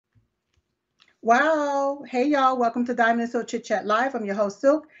Wow. Hey, y'all. Welcome to Diamond and Silk Chit Chat Live. I'm your host,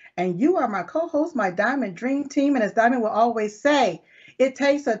 Silk, and you are my co host, my Diamond Dream Team. And as Diamond will always say, it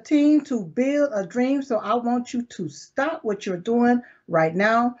takes a team to build a dream. So I want you to stop what you're doing right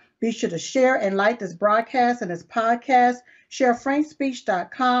now. Be sure to share and like this broadcast and this podcast. Share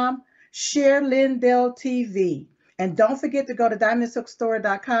frankspeech.com. Share Lindell TV. And don't forget to go to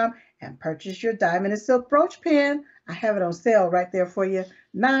diamondsilkstore.com and purchase your Diamond and Silk brooch pin. I have it on sale right there for you.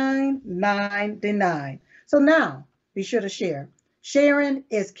 $9.99. So now be sure to share. Sharing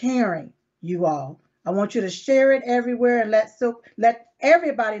is caring, you all. I want you to share it everywhere and let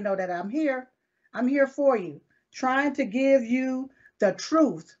everybody know that I'm here. I'm here for you, trying to give you the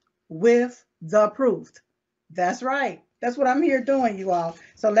truth with the proof. That's right. That's what I'm here doing, you all.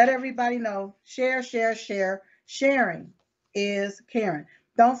 So let everybody know. Share, share, share. Sharing is caring.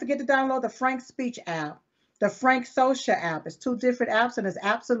 Don't forget to download the Frank Speech app, the Frank Social app. It's two different apps and it's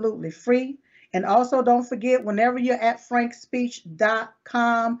absolutely free. And also don't forget, whenever you're at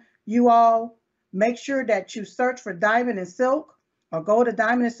frankspeech.com, you all make sure that you search for Diamond and Silk or go to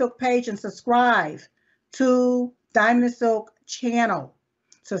Diamond and Silk page and subscribe to Diamond and Silk channel.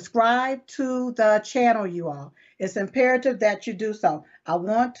 Subscribe to the channel, you all. It's imperative that you do so. I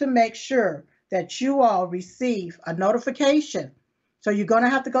want to make sure that you all receive a notification. So you're going to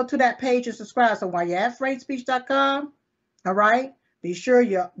have to go to that page and subscribe. So while you're at frankspeech.com, all right, be sure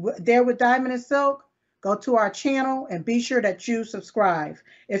you're there with Diamond and Silk. Go to our channel and be sure that you subscribe.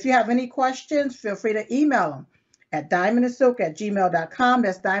 If you have any questions, feel free to email them at diamondandsilk@gmail.com.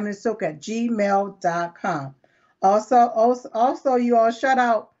 That's diamondandsilk@gmail.com. Also, you all shout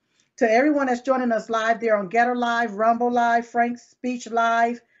out to everyone that's joining us live there on Getter Live, Rumble Live, Frank's Speech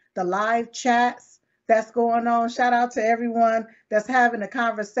Live, the live chats that's going on. Shout out to everyone that's having a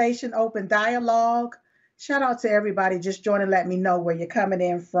conversation, open dialogue. Shout out to everybody just joining, let me know where you're coming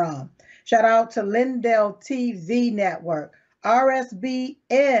in from. Shout out to Lindell TV Network,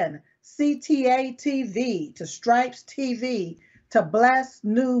 RSBN, CTA TV, to Stripes TV, to Blast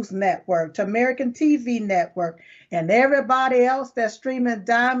News Network, to American TV Network, and everybody else that's streaming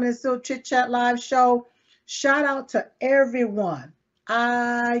Diamond and Silk Chit Chat Live show. Shout out to everyone.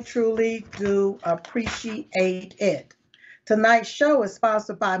 I truly do appreciate it. Tonight's show is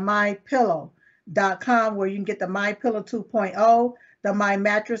sponsored by MyPillow.com, where you can get the MyPillow 2.0, the My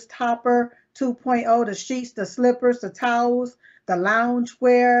Mattress Topper 2.0, the sheets, the slippers, the towels, the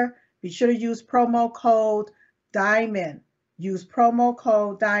loungewear. Be sure to use promo code DIAMOND. Use promo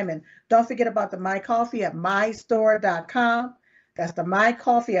code DIAMOND. Don't forget about the My Coffee at mystore.com. That's the My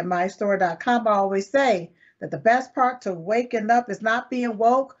Coffee at mystore.com. I always say that the best part to waking up is not being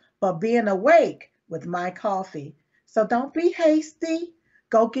woke, but being awake with My Coffee. So don't be hasty.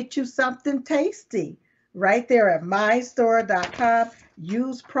 Go get you something tasty right there at mystore.com.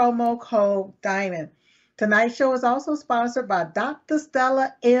 Use promo code DIAMOND. Tonight's show is also sponsored by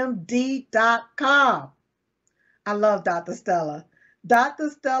drstellamd.com. I love Dr. Stella.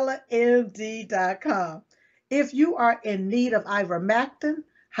 drstellamd.com. If you are in need of ivermectin,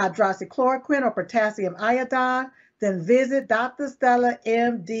 hydroxychloroquine, or potassium iodine, then visit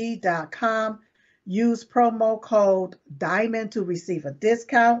drstellamd.com. Use promo code DIAMOND to receive a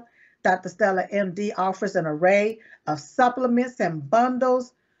discount. Dr. Stella MD offers an array of supplements and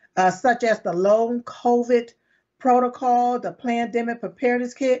bundles, such as the Long COVID Protocol, the Pandemic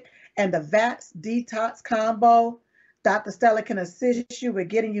Preparedness Kit, and the VAX Detox Combo. Dr. Stella can assist you with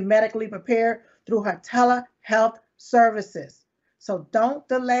getting you medically prepared through her telehealth services. So don't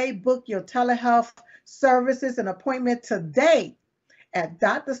delay. Book your telehealth services and appointment today at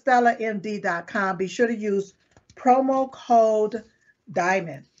drstellamd.com. Be sure to use promo code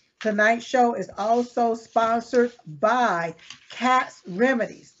DIAMOND. Tonight's show is also sponsored by Cat's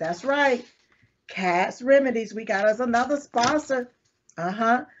Remedies. That's right. Cat's Remedies. We got us another sponsor.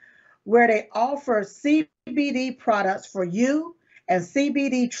 Where they offer CBD products for you and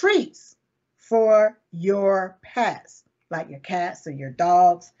CBD treats for your pets, like your cats or your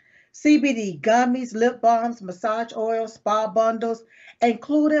dogs. CBD gummies, lip balms, massage oils, spa bundles,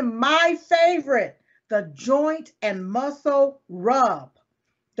 including my favorite, the joint and muscle rub,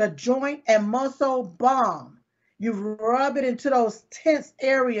 the joint and muscle balm. You rub it into those tense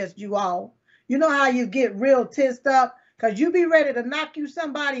areas, you all. You know how you get real tensed up because you be ready to knock you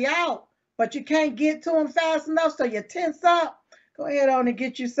somebody out, but you can't get to them fast enough, so you tense up. Go ahead on and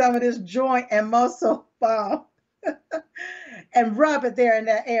get you some of this joint and muscle balm and rub it there in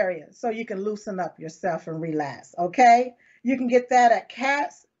that area so you can loosen up yourself and relax, okay? You can get that at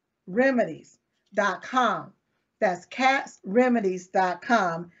catsremedies.com. That's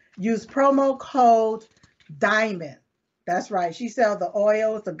catsremedies.com. Use promo code DIAMOND. That's right. She sells the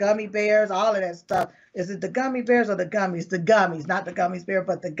oils, the gummy bears, all of that stuff. Is it the gummy bears or the gummies? The gummies, not the gummies bear,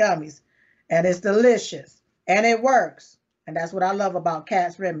 but the gummies. And it's delicious. And it works. And that's what I love about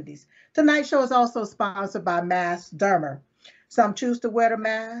Cat's Remedies. Tonight's show is also sponsored by Mask Dermer. Some choose to wear the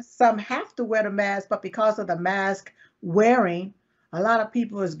mask. Some have to wear the mask, but because of the mask wearing, a lot of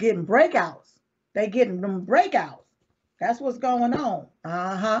people is getting breakouts. They getting them breakouts. That's what's going on.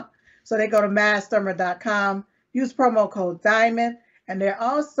 So they go to maskdermer.com. Use promo code DIAMOND, and they're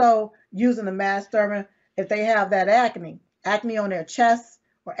also using the Mask Dermer if they have that acne on their chests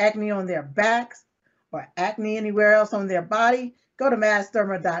or acne on their backs or acne anywhere else on their body. Go to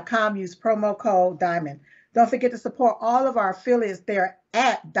maskdermer.com, use promo code DIAMOND. Don't forget to support all of our affiliates there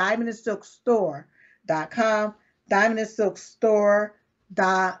at diamondandsilkstore.com,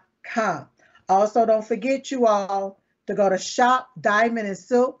 diamondandsilkstore.com. Also, don't forget you all to go to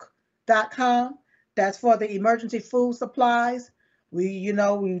shopdiamondandsilk.com. That's for the emergency food supplies. We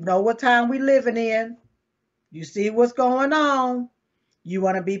know what time we living in. You see what's going on. You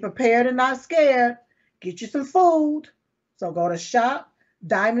want to be prepared and not scared. Get you some food. So go to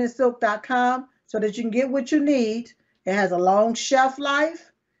shopdiamondandsilk.com so that you can get what you need. It has a long shelf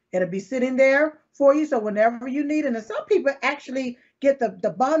life. It'll be sitting there for you. So whenever you need it, and some people actually get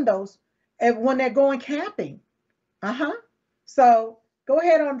the bundles when they're going camping. So go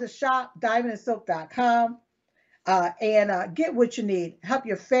ahead on to shop diamondandsilk.com and get what you need. Help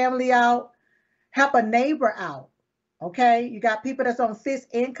your family out. Help a neighbor out. Okay? You got people that's on fixed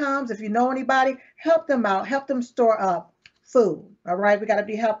incomes. If you know anybody, help them out. Help them store up food. All right? We got to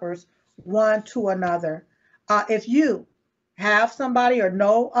be helpers one to another. If you have somebody or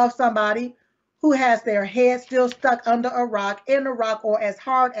know of somebody who has their head still stuck under a rock, in a rock, or as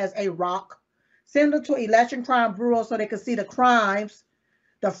hard as a rock, send them to Election Crime Bureau so they can see the crimes,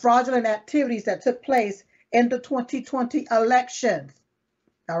 the fraudulent activities that took place in the 2020 elections.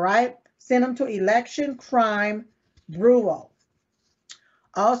 All right? Send them to Election Crime Bureau.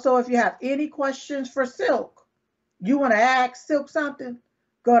 Also, if you have any questions for Silk, you want to ask Silk something,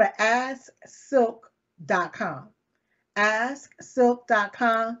 go to asksilk.com.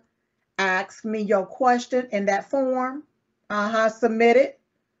 Asksilk.com. Ask me your question in that form. Submit it.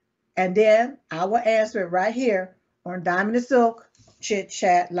 And then I will answer it right here on Diamond and Silk Chit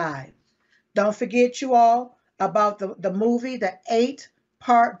Chat Live. Don't forget you all about the movie, the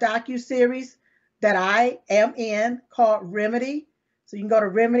 8-part docuseries that I am in called Remedy. So you can go to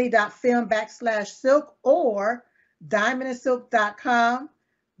remedy.film/silk or diamondandsilk.com.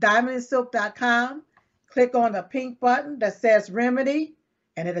 Diamondandsilk.com. Click on the pink button that says Remedy,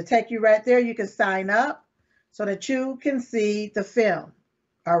 and it'll take you right there. You can sign up so that you can see the film.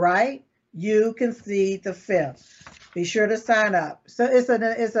 All right? You can see the film. Be sure to sign up. So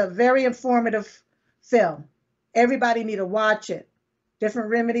it's a very informative film. Everybody need to watch it. Different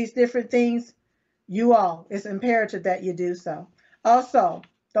remedies, different things. You all, it's imperative that you do so. Also,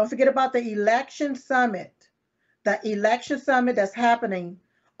 don't forget about the election summit. The election summit that's happening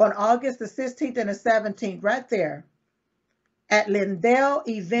on August the 16th and the 17th, right there at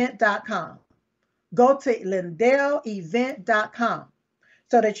LindellEvent.com. Go to LindellEvent.com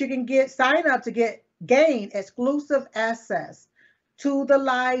so that you can sign up to gain exclusive access to the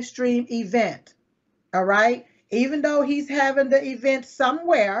live stream event. All right. Even though he's having the event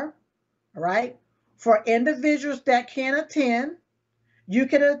somewhere, all right, for individuals that can attend, you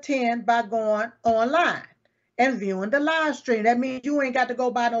can attend by going online and viewing the live stream. That means you ain't got to go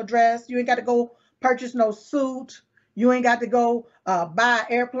buy no dress. You ain't got to go purchase no suit. You ain't got to go buy an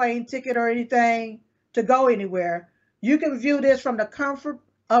airplane ticket or anything to go anywhere. You can view this from the comfort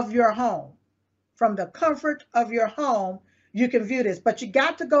of your home. From the comfort of your home, you can view this. But you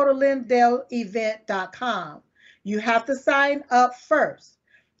got to go to LindellEvent.com. You have to sign up first.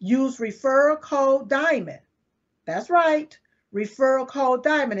 Use referral code DIAMOND. That's right. Referral code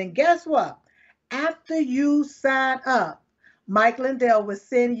DIAMOND. And guess what? After you sign up, Mike Lindell will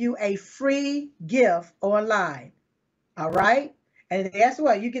send you a free gift online. All right? And guess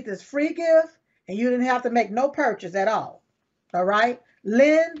what? You get this free gift and you didn't have to make no purchase at all. All right?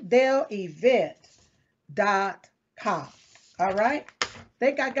 LindellEvent.com. All right?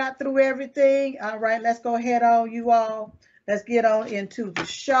 Think I got through everything. All right, let's go ahead on, you all. Let's get on into the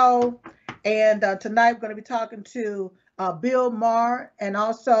show. And tonight we're going to be talking to Bill Maher and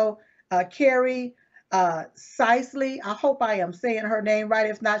also Karrie Sicely. I hope I am saying her name right.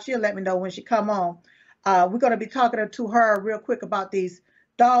 If not, she'll let me know when she come on. We're going to be talking to her real quick about these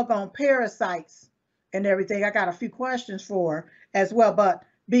doggone parasites and everything. I got a few questions for her as well. But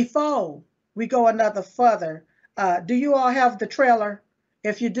before we go another further, do you all have the trailer?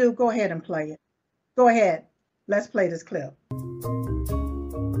 If you do, go ahead and play it. Go ahead. Let's play this clip.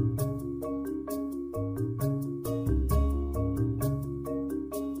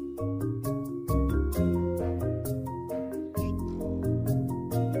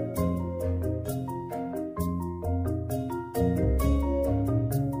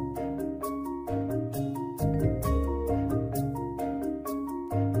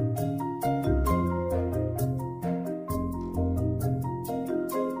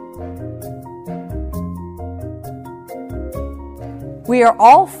 We are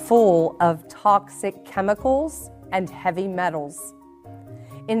all full of toxic chemicals and heavy metals.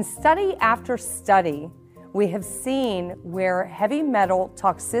 In study after study, we have seen where heavy metal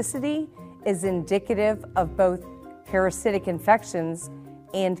toxicity is indicative of both parasitic infections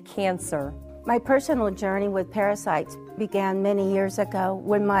and cancer. My personal journey with parasites began many years ago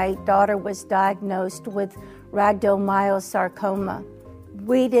when my daughter was diagnosed with rhabdomyosarcoma.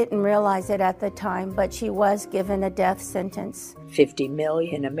 We didn't realize it at the time, but she was given a death sentence. 50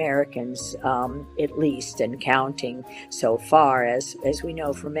 million Americans, at least, and counting so far, as we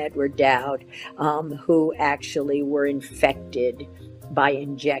know from Edward Dowd, who actually were infected by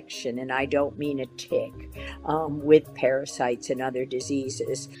injection, and I don't mean a tick, with parasites and other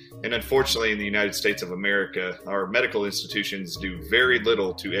diseases. And unfortunately, in the United States of America, our medical institutions do very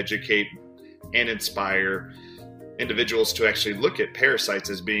little to educate and inspire individuals to actually look at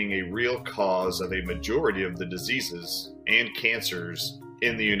parasites as being a real cause of a majority of the diseases and cancers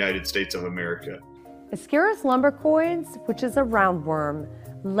in the United States of America. Ascaris lumbricoides, which is a roundworm,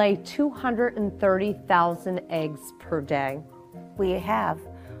 lay 230,000 eggs per day. We have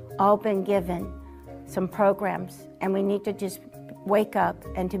all been given some programs, and we need to just wake up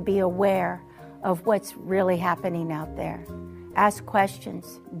and to be aware of what's really happening out there. Ask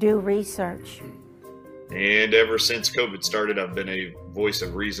questions, do research. And ever since COVID started, I've been a voice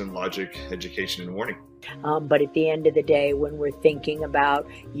of reason, logic, education, and warning. But at the end of the day, when we're thinking about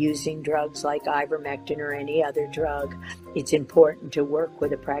using drugs like ivermectin or any other drug, it's important to work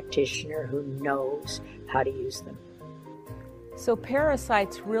with a practitioner who knows how to use them. So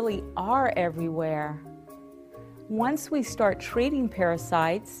parasites really are everywhere. Once we start treating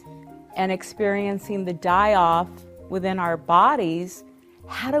parasites and experiencing the die-off within our bodies,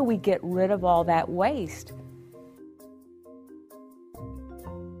 how do we get rid of all that waste?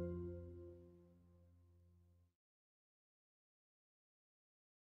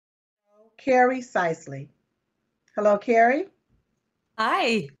 Karrie Sicely. Hello, Karrie.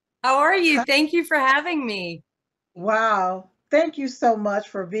 Hi, how are you? Hi. Thank you for having me. Wow. Thank you so much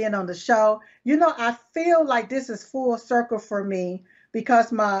for being on the show. You know, I feel like this is full circle for me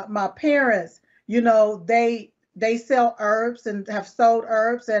because my parents, you know, they sell herbs and have sold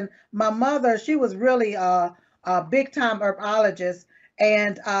herbs. And my mother, she was really a big time herbologist.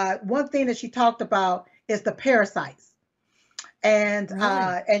 And one thing that she talked about is the parasites. And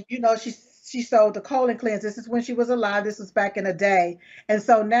Really? and you know, she sold the colon cleanse. This is when she was alive. This was back in the day. And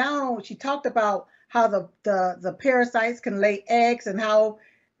so now she talked about how the parasites can lay eggs and how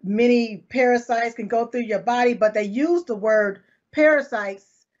many parasites can go through your body, but they use the word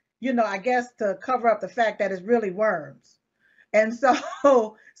parasites, you know, I guess to cover up the fact that it's really worms. And so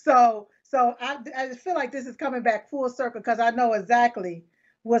I just feel like this is coming back full circle because I know exactly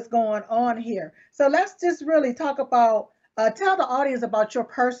what's going on here. So let's just really talk about tell the audience about your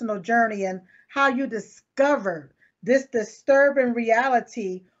personal journey and how you discovered this disturbing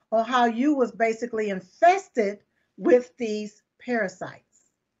reality on how you was basically infested with these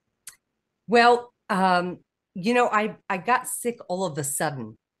parasites. Well, you know, I got sick all of a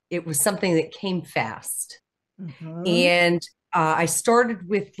sudden. It was something that came fast. Mm-hmm. And I started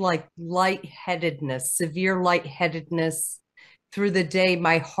with like lightheadedness, severe lightheadedness. Through the day,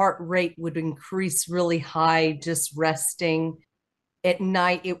 my heart rate would increase really high, just resting. At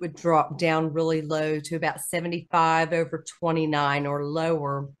night, it would drop down really low to about 75/29 or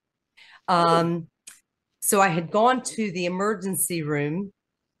lower. So I had gone to the emergency room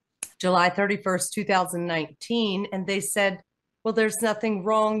July 31st, 2019, and they said, well, there's nothing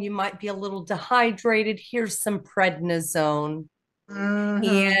wrong. You might be a little dehydrated. Here's some prednisone. Mm-hmm.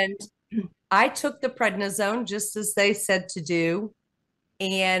 And I took the prednisone just as they said to do.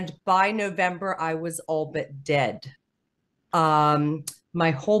 And by November, I was all but dead.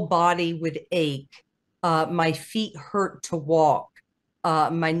 My whole body would ache. My feet hurt to walk.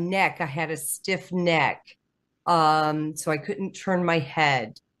 My neck, I had a stiff neck. So I couldn't turn my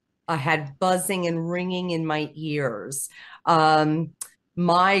head. I had buzzing and ringing in my ears.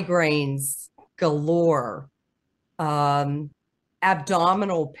 Migraines galore.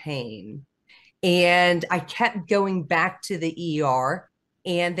 Abdominal pain. And I kept going back to the ER.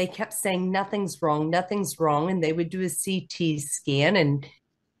 And they kept saying, nothing's wrong, nothing's wrong. And they would do a CT scan and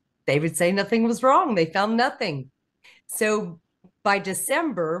they would say nothing was wrong. They found nothing. So by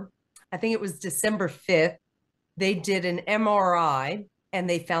December, I think it was December 5th, they did an MRI and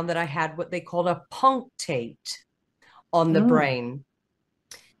they found that I had what they called a punctate on the brain.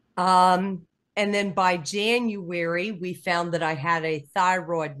 And then by January, we found that I had a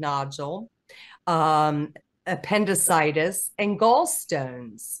thyroid nodule, appendicitis, and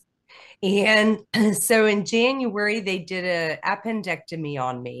gallstones. And so in January, they did an appendectomy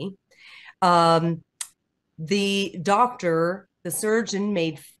on me. The doctor, the surgeon,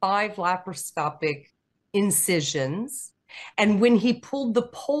 made 5 laparoscopic incisions. And when he pulled the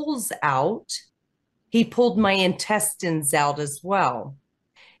poles out, he pulled my intestines out as well.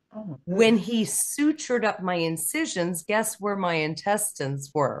 Oh, when he sutured up my incisions, guess where my intestines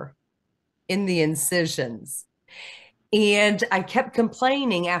were? In the incisions. And I kept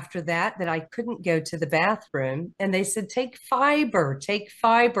complaining after that I couldn't go to the bathroom. And they said, take fiber and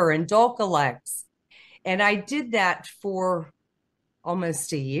Dulcolax. And I did that for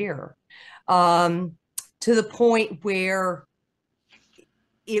almost a year, to the point where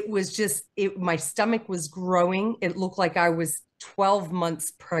it was just, my stomach was growing. It looked like I was 12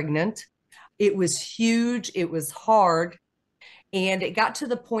 months pregnant. It was huge. It was hard. And it got to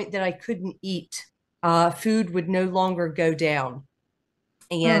the point that I couldn't eat. Food would no longer go down.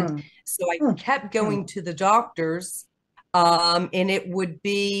 And so I kept going to the doctors, and it would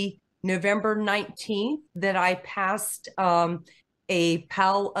be November 19th that I passed a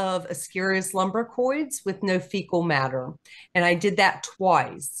pile of Ascaris lumbricoids with no fecal matter. And I did that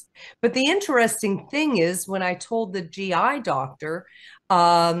twice. But the interesting thing is, when I told the GI doctor,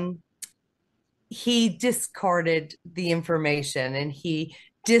 he discarded the information and he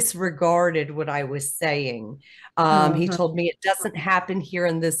disregarded what I was saying. He told me it doesn't happen here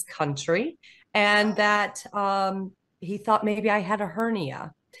in this country, and that he thought maybe I had a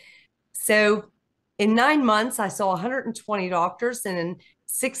hernia. So in 9 months, I saw 120 doctors and in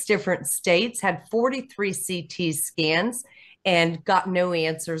 6 different states, had 43 CT scans, and got no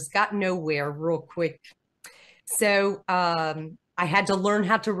answers, got nowhere real quick. So I had to learn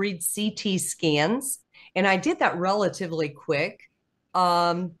how to read CT scans, and I did that relatively quick.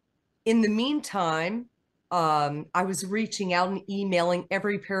 In the meantime, I was reaching out and emailing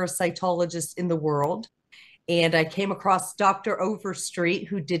every parasitologist in the world. And I came across Dr. Overstreet,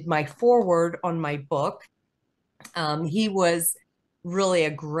 who did my foreword on my book. He was really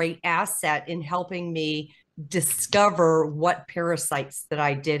a great asset in helping me discover what parasites that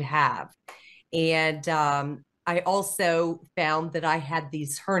I did have. And I also found that I had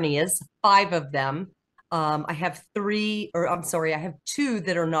these hernias, 5 of them. I have 2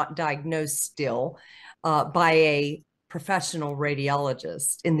 that are not diagnosed still by a professional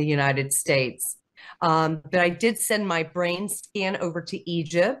radiologist in the United States. But I did send my brain scan over to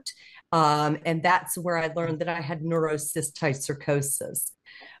Egypt, and that's where I learned that I had neurocysticercosis.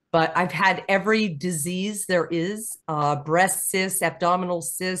 But I've had every disease there is, breast cyst, abdominal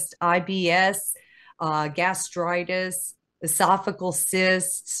cyst, IBS, gastritis, esophageal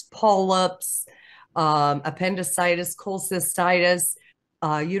cysts, polyps, appendicitis, cholecystitis,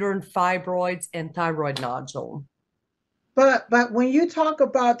 uterine fibroids, and thyroid nodule. But when you talk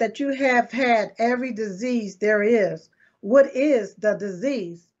about that you have had every disease there is, what is the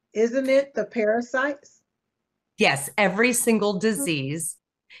disease? Isn't it the parasites? Yes, every single disease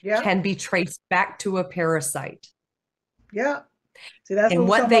can be traced back to a parasite. Yeah. See, that's and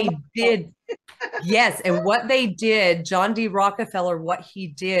what they did. Yes, and what they did, John D. Rockefeller, what he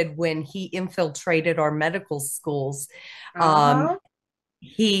did when he infiltrated our medical schools,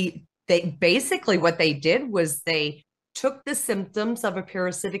 basically what they did was they took the symptoms of a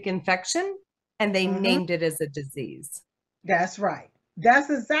parasitic infection and they named it as a disease. That's right. That's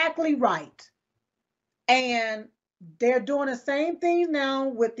exactly right. And they're doing the same thing now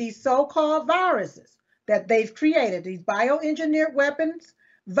with these so-called viruses that they've created, these bioengineered weapons,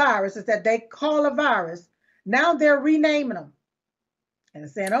 viruses that they call a virus. Now they're renaming them and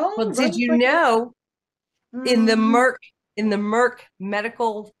saying, "Oh, well, did you know in the Merck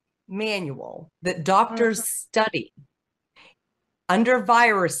medical manual that doctors study under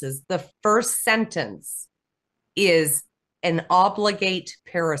viruses, the first sentence is an obligate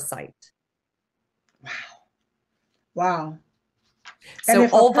parasite." Wow. So and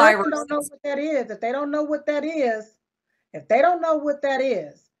if all a person viruses don't know what that is, if they don't know what that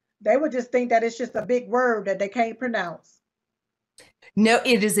is, they would just think that it's just a big word that they can't pronounce. No,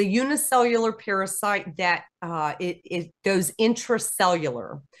 it is a unicellular parasite that it goes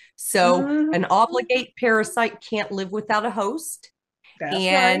intracellular. So an obligate parasite can't live without a host. That's right.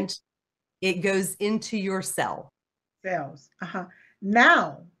 and it goes into your cell. Cells. Uh-huh.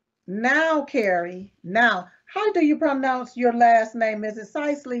 Now, now, Karrie, now, how do you pronounce your last name? Is it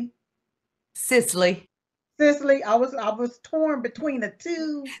Sicely? Sicily. Sicily. I was torn between the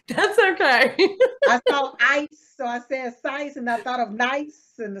two. That's okay. I saw ice, so I said size, and I thought of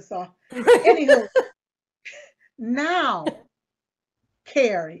nice, and so anywho, now,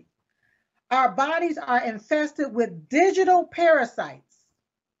 Karrie, our bodies are infested with digital pathogens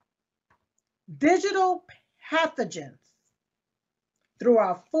through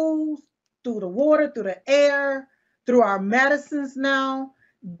our foods, through the water, through the air, through our medicines now.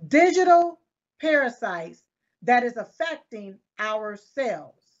 Digital parasites that is affecting our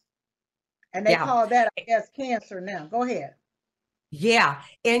cells. And they Yeah. call that, I guess, cancer now. Go ahead. Yeah.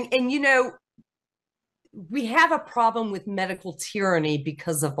 And you know, we have a problem with medical tyranny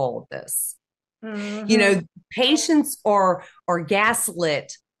because of all of this. You know, patients are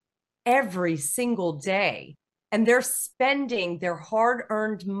gaslit every single day, and they're spending their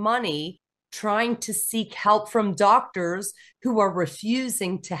hard-earned money trying to seek help from doctors who are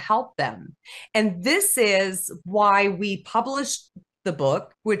refusing to help them. And this is why we published the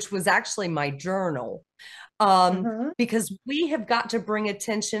book, which was actually my journal. Because we have got to bring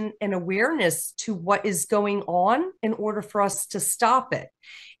attention and awareness to what is going on in order for us to stop it.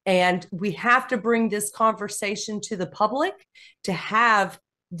 And we have to bring this conversation to the public to have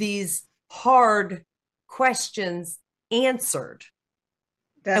these hard questions answered.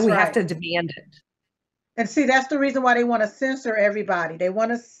 And we have to demand it. And see, that's the reason why they want to censor everybody. They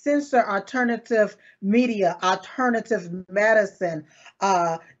want to censor alternative media, alternative medicine.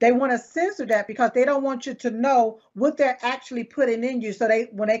 They want to censor that because they don't want you to know what they're actually putting in you. So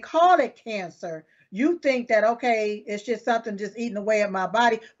when they call it cancer, you think that, okay, it's just something just eating away at my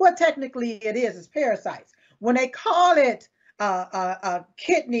body. Well, technically it is. It's parasites. When they call it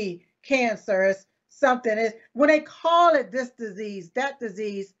kidney cancer, it's something. When they call it this disease, that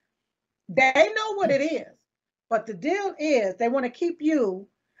disease, they know what it is. But the deal is they want to keep you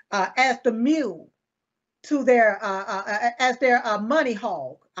as the mule to their, as their money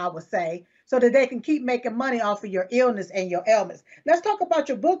hog, I would say, so that they can keep making money off of your illness and your ailments. Let's talk about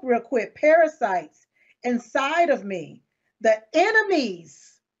your book real quick, Parasites Inside of Me, The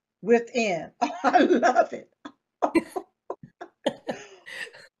Enemies Within. Oh, I love it.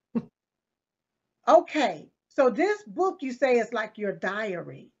 Okay, so this book you say is like your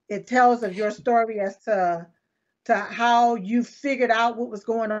diary. It tells of your story as to how you figured out what was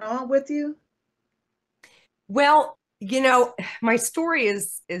going on with you. Well, you know, my story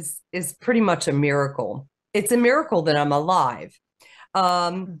is pretty much a miracle. It's a miracle that I'm alive.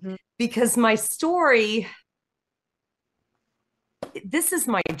 Because my story, this is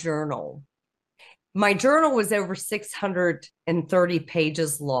my journal. My journal was over 630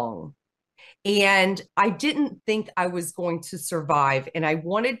 pages long. And I didn't think I was going to survive. And I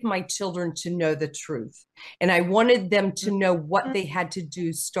wanted my children to know the truth. And I wanted them to know what they had to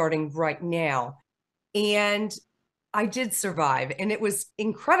do starting right now. And I did survive. And it was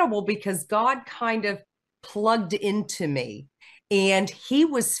incredible because God kind of plugged into me. And he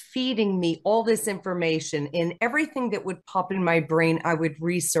was feeding me all this information, and everything that would pop in my brain, I would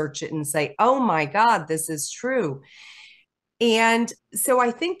research it and say, oh my God, this is true. And so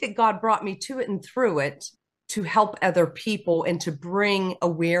I think that God brought me to it and through it to help other people and to bring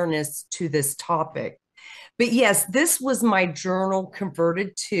awareness to this topic. But yes, this was my journal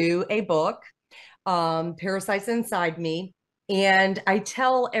converted to a book, Parasites Inside Me. And I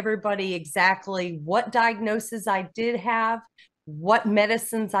tell everybody exactly what diagnosis I did have, what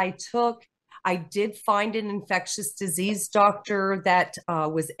medicines I took. I did find an infectious disease doctor that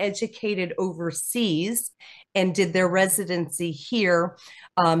was educated overseas and did their residency here,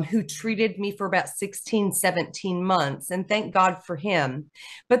 who treated me for about 16, 17 months. And thank God for him.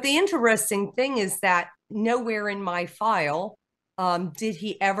 But the interesting thing is that nowhere in my file did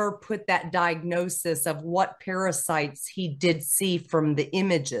he ever put that diagnosis of what parasites he did see from the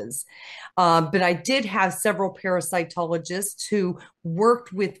images. But I did have several parasitologists who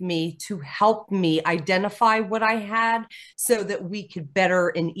worked with me to help me identify what I had so that we could better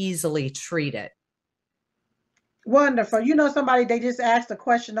and easily treat it. Wonderful. You know, somebody, they just asked a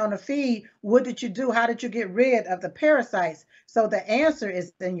question on the feed. What did you do? How did you get rid of the parasites? So the answer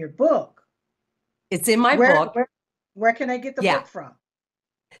is in your book. It's in my book. Where can they get the book from?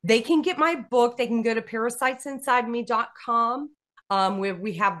 They can get my book. They can go to parasitesinsideme.com, where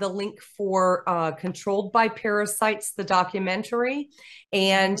we have the link for Controlled by Parasites, the documentary.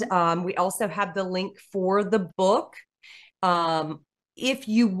 And we also have the link for the book. if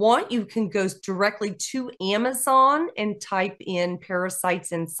you want, you can go directly to Amazon and type in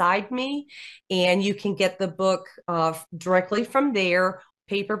Parasites Inside Me, and you can get the book directly from there,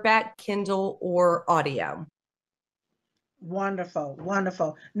 paperback, Kindle, or audio. Wonderful,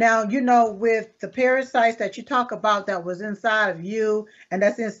 wonderful. Now, with the parasites that you talk about that was inside of you and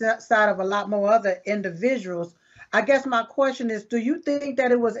that's inside of a lot more other individuals, I guess my question is, do you think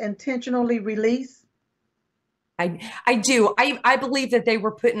that it was intentionally released? I do. I believe that they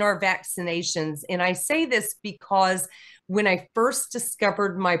were put in our vaccinations. And I say this because when I first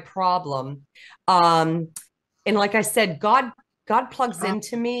discovered my problem, and like I said, God plugs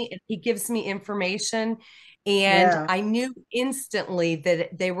into me and he gives me information. And Yeah. I knew instantly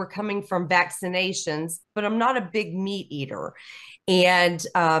that they were coming from vaccinations, but I'm not a big meat eater. And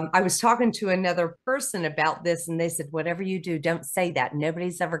I was talking to another person about this, and they said, whatever you do, don't say that.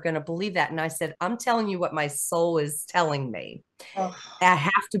 Nobody's ever going to believe that. And I said, I'm telling you what my soul is telling me. Oh, I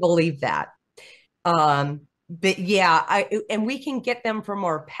have to believe that. But yeah, and we can get them from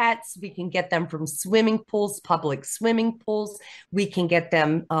our pets. We can get them from swimming pools, public swimming pools. We can get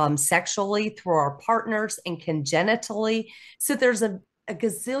them sexually through our partners and congenitally. So there's a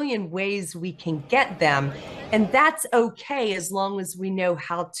gazillion ways we can get them, and that's okay as long as we know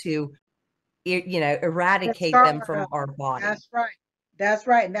how to, eradicate them from our body. that's right. That's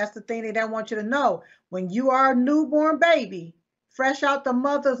right. And that's the thing they don't want you to know. When you are a newborn baby, fresh out the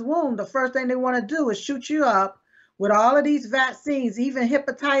mother's womb, the first thing they want to do is shoot you up with all of these vaccines, even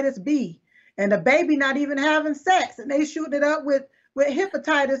hepatitis B, and the baby not even having sex, and they shooting it up with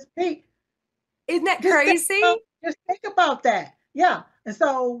hepatitis B. Isn't that Just crazy? just think about that. Yeah. And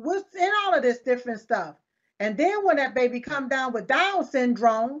so what's in all of this different stuff? And then when that baby come down with Down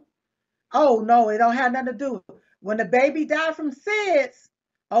syndrome, oh no, it don't have nothing to do. When the baby died from SIDS,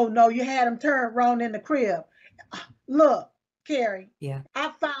 oh no, you had him turned wrong in the crib. Look, Karrie, Yeah.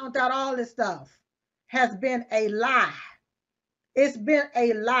 I found out all this stuff has been a lie. It's been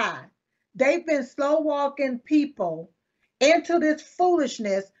a lie. They've been slow walking people into this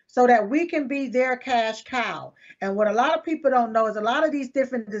foolishness so that we can be their cash cow. And what a lot of people don't know is a lot of these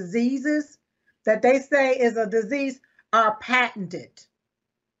different diseases that they say is a disease are patented.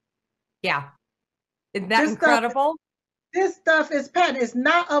 Yeah. Isn't that incredible? This stuff is patented. It's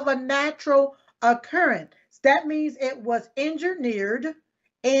not of a natural occurrence. That means it was engineered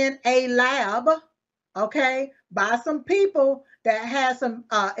in a lab, okay, by some people that had some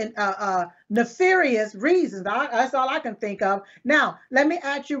nefarious reasons. That's all I can think of. Now, let me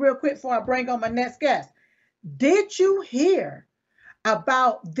ask you real quick before I bring on my next guest. Did you hear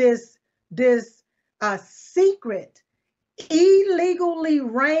about this secret, illegally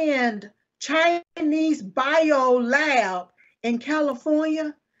ran Chinese bio lab in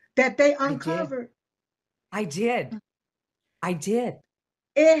California that they uncovered? I did.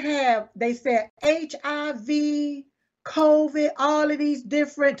 They said HIV, COVID, all of these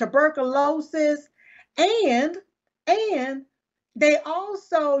different tuberculosis, and they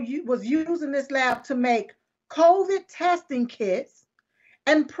also was using this lab to make COVID testing kits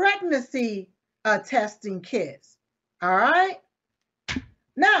and pregnancy testing kits. All right.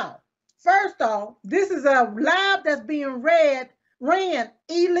 Now, first off, this is a lab that's being ran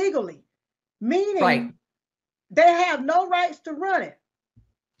illegally, meaning they have no rights to run it.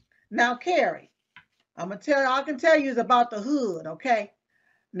 Now, Karrie, all I can tell you is about the hood, okay?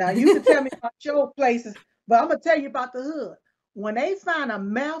 Now, you can tell me about your places, but I'm going to tell you about the hood. When they find a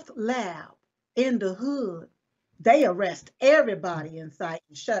meth lab in the hood, they arrest everybody in sight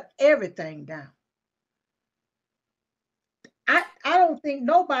and shut everything down. I don't think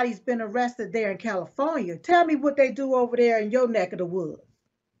nobody's been arrested there in California. Tell me what they do over there in your neck of the woods.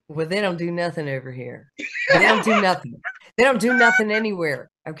 Well, they don't do nothing over here. They don't do nothing. They don't do nothing anywhere,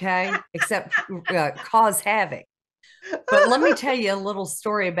 okay, except cause havoc. But let me tell you a little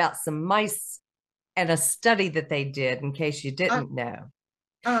story about some mice and a study that they did, in case you didn't know.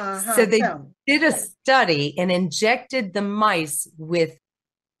 So they did a study and injected the mice with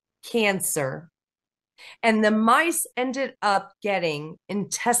cancer, and the mice ended up getting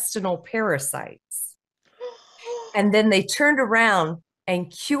intestinal parasites. And then they turned around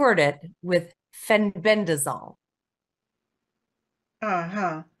and cured it with fenbendazole.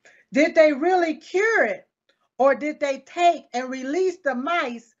 Did they really cure it, or did they take and release the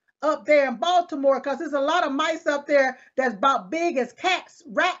mice up there in Baltimore? Because there's a lot of mice up there that's about big as cats,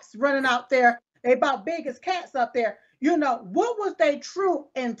 rats running out there. They about big as cats up there. You know, what was their true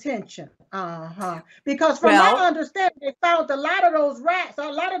intention? Because from my understanding, they found a lot of those rats,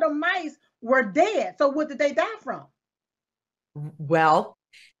 a lot of the mice were dead. So what did they die from? Well,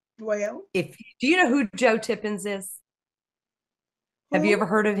 do you know who Joe Tippins is? Have you Who? ever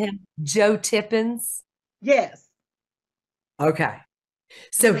heard of him? Joe Tippins? Yes. Okay.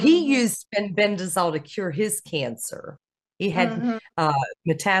 So he Mm-hmm. used bendazole to cure his cancer. He had Mm-hmm.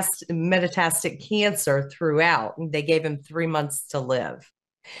 metastatic cancer throughout, and they gave him 3 months to live.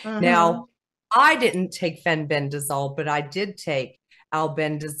 Mm-hmm. Now, I didn't take fenbendazole, but I did take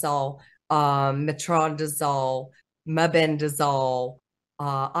albendazole, metronidazole, mebendazole,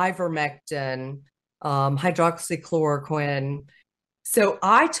 ivermectin, hydroxychloroquine. So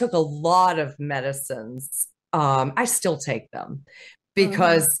I took a lot of medicines. I still take them Mm-hmm.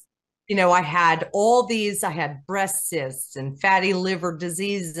 because, you know, I had all these, I had breast cysts and fatty liver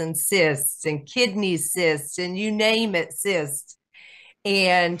disease and cysts and kidney cysts and you name it, cysts.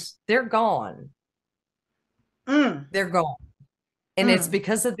 And they're gone. Mm. They're gone. And it's Mm.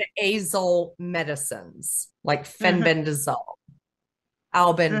 because of the azole medicines like Mm-hmm. fenbendazole, Mm-hmm.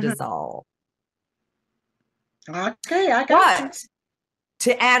 albendazole. Okay, I got you. But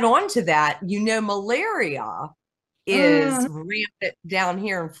to add on to that, you know, malaria is Mm-hmm. rampant down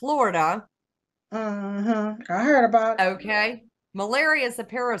here in Florida. Mm-hmm. I heard about it. Okay. Malaria is a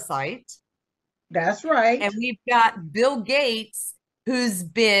parasite. That's right. And we've got Bill Gates, who's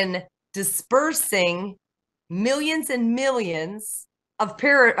been dispersing millions and millions of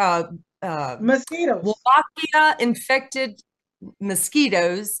Mosquitoes. Wallachia infected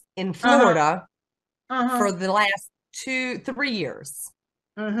mosquitoes in Uh-huh. Florida Uh-huh. for the last 2-3 years.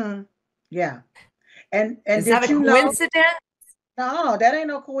 Mm-hmm. Yeah. And Is that did a you know? coincidence? No, that ain't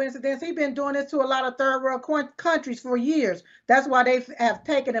no coincidence. He's been doing this to a lot of third world countries for years. That's why they have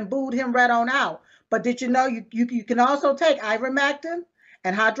taken and booed him right on out. But did you know you can also take ivermectin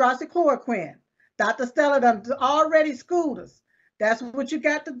and hydroxychloroquine? Dr. Stella done already schooled us. That's what you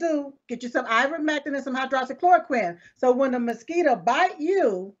got to do. Get you some ivermectin and some hydroxychloroquine. So when the mosquito bite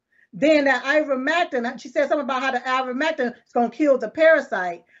you, then that ivermectin, she said something about how the ivermectin is going to kill the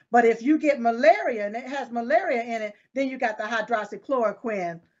parasite. But if you get malaria and it has malaria in it, then you got the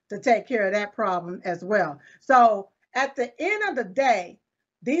hydroxychloroquine to take care of that problem as well. So at the end of the day,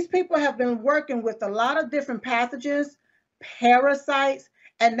 these people have been working with a lot of different pathogens, parasites,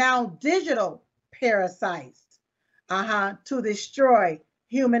 and now digital parasites, to destroy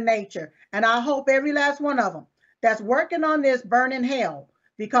human nature. And I hope every last one of them that's working on this burn in hell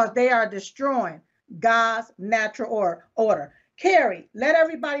because they are destroying God's natural order. Karrie, let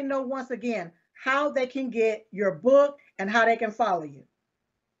everybody know once again how they can get your book and how they can follow you.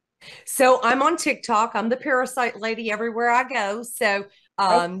 So I'm on TikTok. I'm the parasite lady everywhere I go. So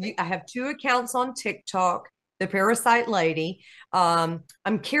Okay. I have 2 accounts on TikTok, the parasite lady. I'm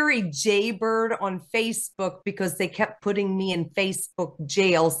Karrie Jaybird on Facebook because they kept putting me in Facebook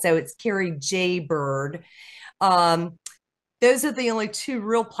jail. So it's Karrie Jaybird. Those are the only 2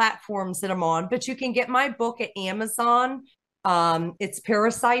 real platforms that I'm on, but you can get my book at Amazon. It's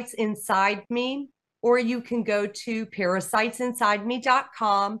Parasites Inside Me, or you can go to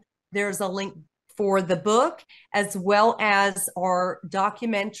parasitesinsideme.com. There's a link for the book as well as our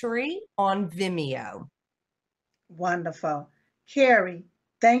documentary on Vimeo. Wonderful. Karrie,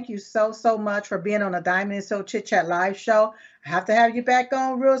 thank you so much for being on the Diamond and Silk Chit Chat live show. I have to have you back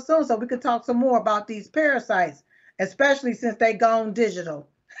on real soon so we can talk some more about these parasites, especially since they gone digital.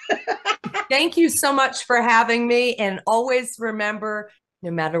 Thank you so much for having me. And always remember,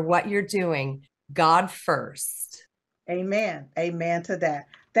 no matter what you're doing, God first. Amen. Amen to that.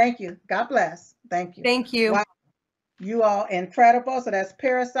 Thank you. God bless. Thank you. Thank you. Wow. You all incredible. So that's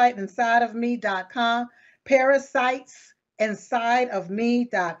parasiteinsideofme.com.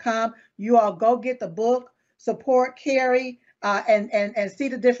 Parasitesinsideofme.com. You all go get the book, support Karrie, and see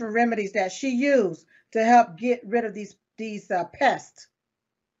the different remedies that she used to help get rid of these pests.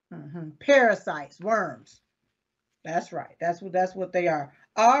 Parasites, worms. That's right. That's what they are.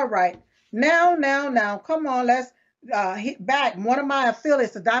 All right. Now, come on. Let's hit back. One of my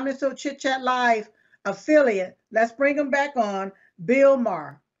affiliates, the Diamond Silk Chit Chat Live affiliate. Let's bring him back on. Bill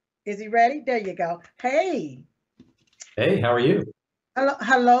Maher. Is he ready? There you go. Hey. Hey, how are you?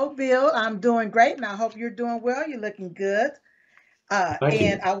 Hello, Bill. I'm doing great, and I hope you're doing well. You're looking good. Thank you.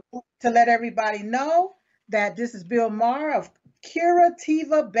 And I want to let everybody know that this is Bill Maher of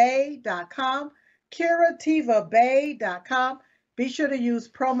CurativaBay.com. CurativaBay.com. Be sure to use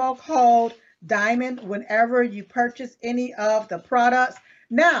promo code Diamond whenever you purchase any of the products.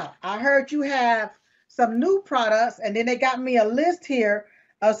 Now, I heard you have some new products, and then they got me a list here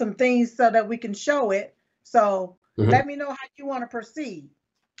of some things so that we can show it. So let me know how you want to proceed.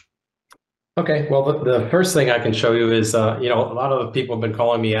 Okay, well, the first thing I can show you is, a lot of the people have been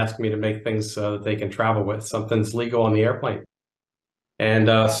calling me, asking me to make things so that they can travel with. Something's legal on the airplane.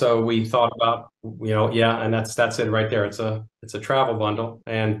 And so we thought about, yeah, and that's it right there. It's a travel bundle,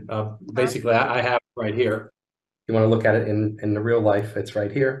 and basically I have it right here. If you want to look at it in the real life, it's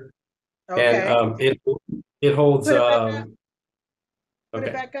right here, and Okay. it holds. Put it back up. Put it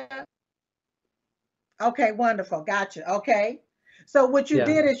Okay, back up. Okay, wonderful. Gotcha. Okay. So what you yeah,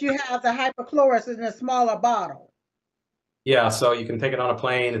 did is you have the hypochlorous in a smaller bottle. yeah. So you can take it on a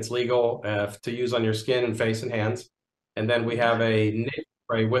plane. It's legal to use on your skin and face and hands, and then we have a nasal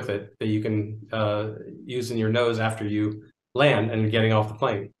spray with it that you can use in your nose after you land and getting off the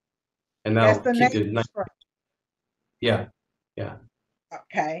plane, and That's that'll the keep nasal you nice. spray. Yeah, yeah.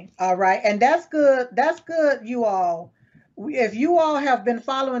 Okay. All right. And that's good. That's good, you all. If you all have been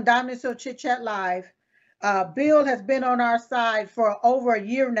following Diamond Hill Chit Chat Live, Bill has been on our side for over a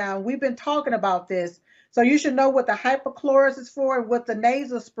year now. We've been talking about this. So you should know what the hypochlorous is for and what the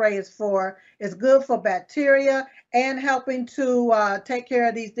nasal spray is for. It's good for bacteria and helping to take care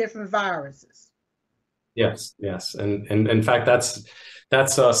of these different viruses. Yes, yes, and in fact, that's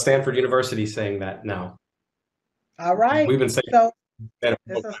Stanford University saying that now. All right. We've been saying So that.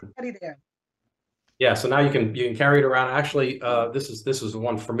 there's a study there. Yeah, so now you can carry it around. Actually, this is the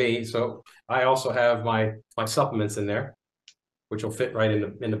one for me. So I also have my supplements in there, which will fit right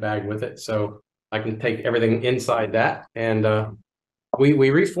in the bag with it. So I can take everything inside that, and we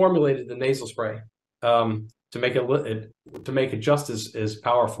reformulated the nasal spray to make it just as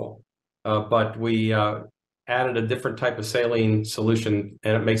powerful, but we added a different type of saline solution,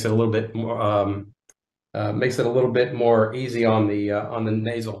 and it makes it a little bit more easy on the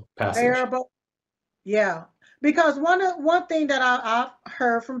nasal passage. Bearable. Yeah, because one thing that I've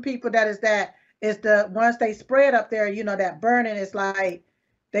heard from people that is the once they spray it up there, that burning is like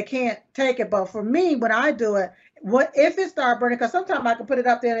they can't take it. But for me, when I do it, what if it start burning? Because sometimes I can put it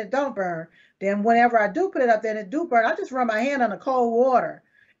up there and it don't burn. Then whenever I do put it up there and it do burn, I just run my hand on the cold water,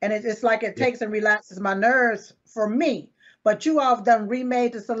 and it's like it takes and relaxes my nerves for me. But you all have done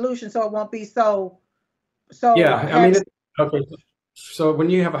remade the solution so it won't be so Yeah, I mean, heavy. okay. So when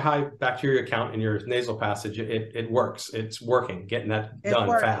you have a high bacteria count in your nasal passage, it works. It's working, getting that It's done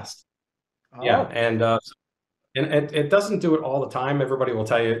working. fast. Yeah, Oh, and it doesn't do it all the time. Everybody will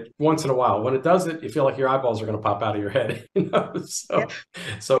tell you once in a while. When it does it, you feel like your eyeballs are going to pop out of your head. yeah,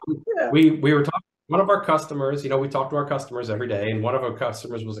 So yeah. we were talking. One of our customers, we talk to our customers every day, and one of our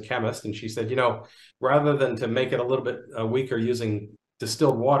customers was a chemist, and she said, rather than to make it a little bit weaker using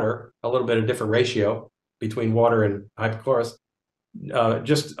distilled water, a little bit of different ratio between water and hypochlorous,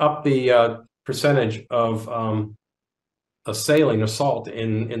 just up the percentage of a saline or salt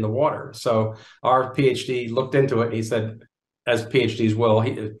in the water. So our PhD looked into it, and he said, as PhDs will,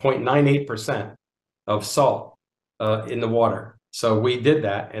 0.98% of salt in the water. So we did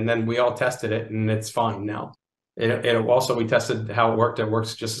that, and then we all tested it, and it's fine now. And also we tested how it worked. It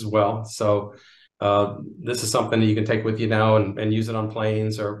works just as well. So this is something that you can take with you now and use it on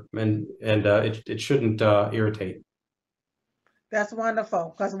planes, and it shouldn't irritate. That's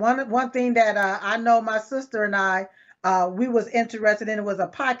wonderful. Because one thing that I know my sister and I we was interested in, it was a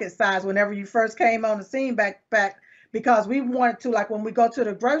pocket size whenever you first came on the scene back because we wanted to, like when we go to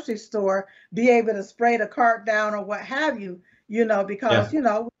the grocery store, be able to spray the cart down or what have you, because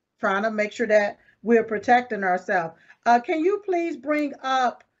Yeah. we're trying to make sure that we're protecting ourselves. Can you please bring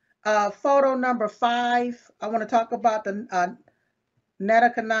up photo number 5? I want to talk about the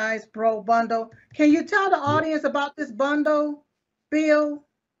Netacanized Pro bundle. Can you tell the audience about this bundle, Bill?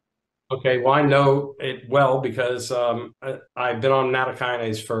 Okay, well, I know it well because I've been on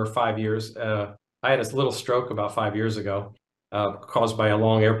natokinase for 5 years. I had a little stroke about 5 years ago, caused by a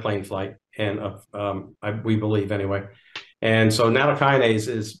long airplane flight, and we believe anyway. And so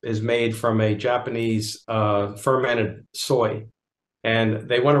natokinase is made from a Japanese fermented soy, and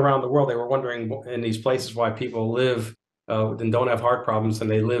they went around the world. They were wondering in these places why people live and don't have heart problems, and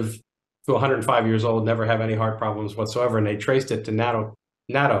they live to 105 years old, never have any heart problems whatsoever, and they traced it to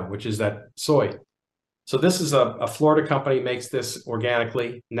natto, which is that soy. So this is a Florida company, makes this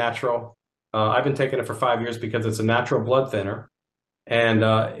organically, natural. I've been taking it for 5 years because it's a natural blood thinner, and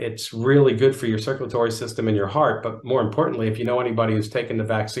it's really good for your circulatory system and your heart. But more importantly, if you know anybody who's taken the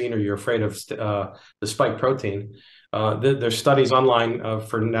vaccine or you're afraid of the spike protein, there's studies online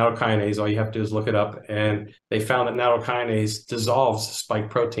for nattokinase. All you have to do is look it up, and they found that nattokinase dissolves spike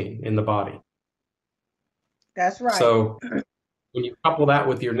protein in the body. That's right. So when you couple that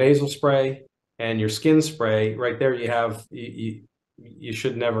with your nasal spray and your skin spray, right there, you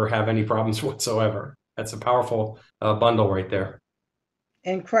should never have any problems whatsoever. That's a powerful bundle right there.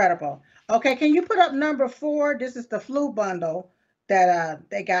 Incredible. Okay, can you put up number 4? This is the flu bundle that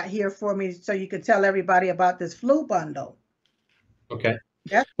they got here for me, so you can tell everybody about this flu bundle. Okay.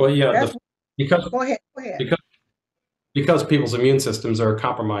 That's Well, yeah, that's because go ahead, go ahead. because because people's immune systems are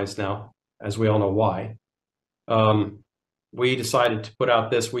compromised now, as we all know why. We decided to put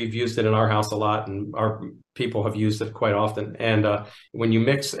out this. We've used it in our house a lot, and our people have used it quite often. And when you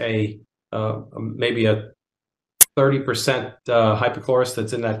mix maybe a 30% hypochlorous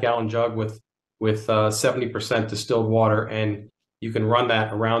that's in that gallon jug with 70% distilled water, and you can run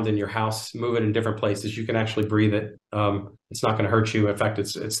that around in your house, move it in different places. You can actually breathe it. It's not going to hurt you. In fact,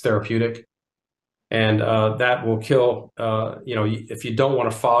 it's therapeutic, and that will kill. If you don't want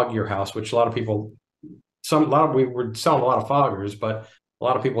to fog your house, which we were selling a lot of foggers, but a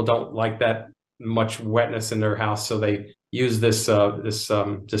lot of people don't like that much wetness in their house, so they use this.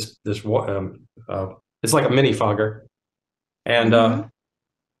 It's like a mini fogger, and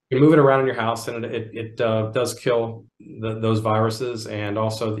you move it around in your house, and it does kill those viruses. And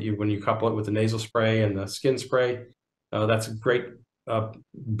also, when you couple it with the nasal spray and the skin spray, that's a great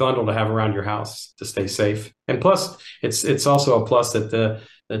bundle to have around your house to stay safe. And plus, it's also a plus that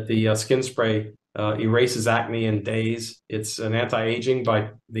the skin spray erases acne in days. It's an anti-aging. By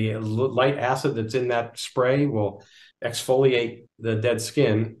the light acid that's in that spray will exfoliate the dead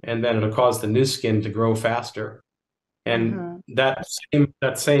skin, and then it'll cause the new skin to grow faster. And that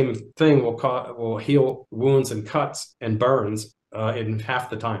same thing will heal wounds and cuts and burns in half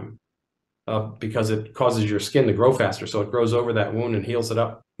the time, because it causes your skin to grow faster. So it grows over that wound and heals it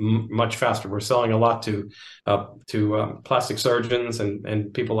up much faster. We're selling a lot to plastic surgeons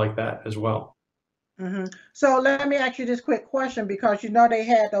and people like that as well. So let me ask you this quick question, because they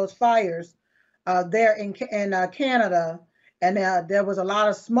had those fires there in Canada, and there was a lot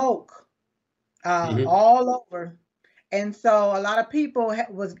of smoke all over. And so a lot of people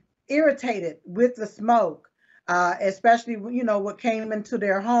was irritated with the smoke, especially, what came into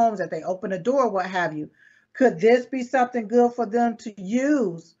their homes, that they opened a door, what have you. Could this be something good for them to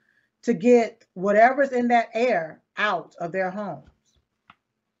use to get whatever's in that air out of their homes?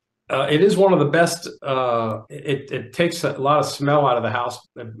 It is one of the best. It takes a lot of smell out of the house.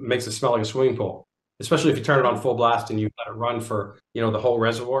 It makes it smell like a swimming pool, especially if you turn it on full blast and you let it run for, the whole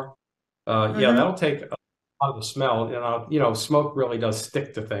reservoir. Yeah, that'll take a lot of the smell. Smoke really does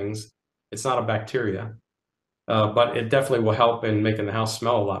stick to things. It's not a bacteria, but it definitely will help in making the house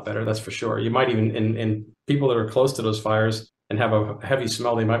smell a lot better. That's for sure. You might even, in people that are close to those fires and have a heavy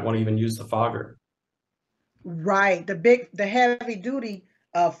smell, they might want to even use the fogger. Right, the heavy duty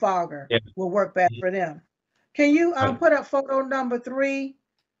fogger will work better for them. Can you put up photo number 3?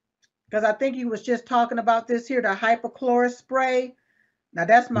 Because I think you was just talking about this here, the hypochlorous spray. Now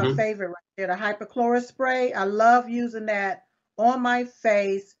that's my favorite right there, the hypochlorous spray. I love using that on my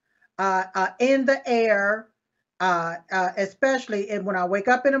face, in the air, especially when I wake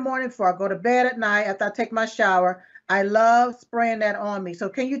up in the morning, before I go to bed at night, after I take my shower. I love spraying that on me. So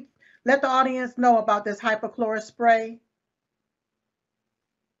can you let the audience know about this hypochlorous spray?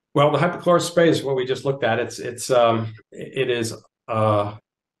 Well, the hypochlorous spray is what we just looked at. It is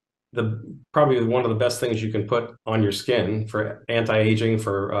probably one of the best things you can put on your skin for anti-aging,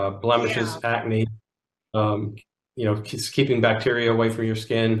 for blemishes, acne, keeping bacteria away from your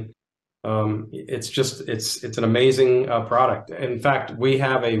skin. It's an amazing product. In fact, we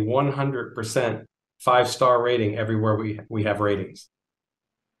have a 100% 5-star rating everywhere we have ratings.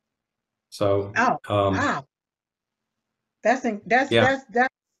 So wow, that's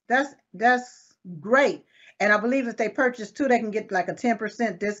great. And I believe if they purchase 2, they can get like a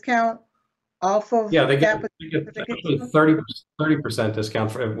 10% discount off of. Yeah, they get 30%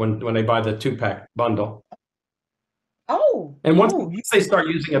 discount for when they buy the 2-pack bundle. And once they start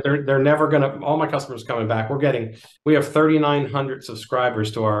using it, they're never gonna. All my customers coming back. We have 3,900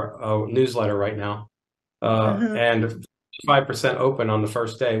 subscribers to our newsletter right now, and 5% open on the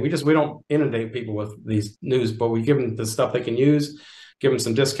first day. We don't inundate people with these news, but we give them the stuff they can use, give them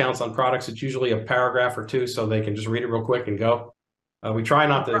some discounts on products. It's usually a paragraph or 2, so they can just read it real quick and go. We try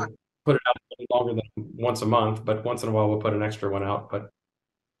not to put it out longer than once a month, but once in a while we'll put an extra one out. But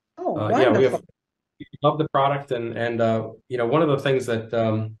we love the product, and one of the things that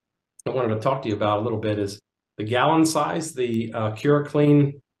I wanted to talk to you about a little bit is the gallon size, the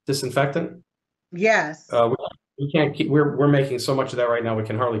CuraClean disinfectant. Yes. We can't keep. We're making so much of that right now. We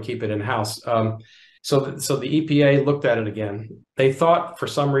can hardly keep it in house. So the EPA looked at it again. They thought for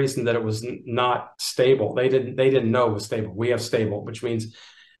some reason that it was not stable. They didn't know it was stable. We have stable, which means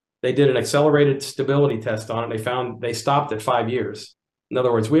they did an accelerated stability test on it. They stopped at 5 years. In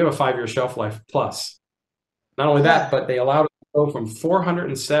other words, we have a 5-year shelf life plus. Not only that, but they allowed it to go from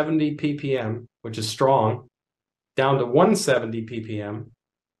 470 ppm, which is strong, down to 170 ppm.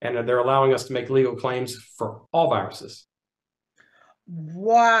 And they're allowing us to make legal claims for all viruses.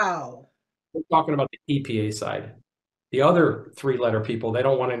 Wow. We're talking about the EPA side. The other three-letter people, they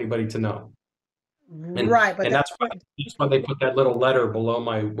don't want anybody to know. Right, but And that's why they put that little letter below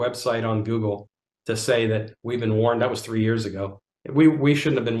my website on Google to say that we've been warned. That was 3 years ago. We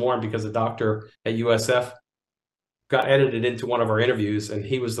shouldn't have been warned because a doctor at USF got edited into one of our interviews, and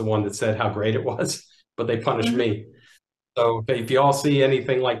he was the one that said how great it was, but they punished me. So if you all see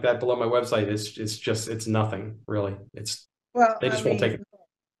anything like that below my website, it's nothing really. They just won't take it.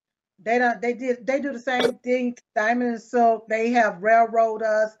 They do the same thing to Diamond and Silk. They have railroaded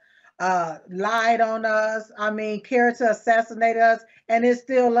us, lied on us. I mean, character assassinated us, and it's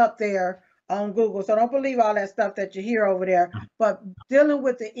still up there on Google. So don't believe all that stuff that you hear over there. But dealing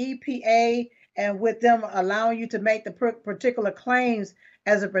with the EPA and with them allowing you to make the particular claims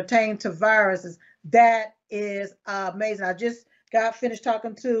as it pertains to viruses, that is amazing. I just got finished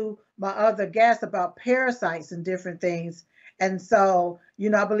talking to my other guest about parasites and different things. And so,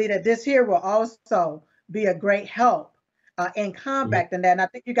 I believe that this here will also be a great help in combating that. And I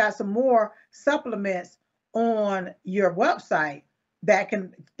think you got some more supplements on your website that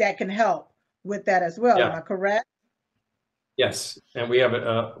can help with that as well. Yeah. Am I correct? Yes, and we have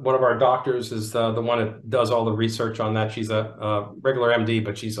one of our doctors is the one that does all the research on that. She's a regular MD,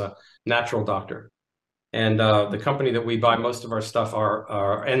 but she's a natural doctor. And the company that we buy most of our stuff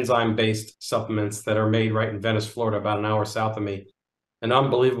are enzyme-based supplements that are made right in Venice, Florida, about an hour south of me. An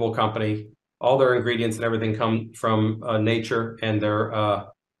unbelievable company. All their ingredients and everything come from nature, and they're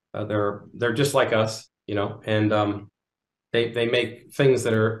just like us, And they make things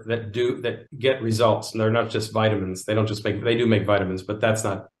that get results, and they're not just vitamins. They do make vitamins, but that's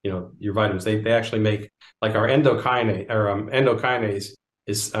not your vitamins. They actually make, like, our endokinase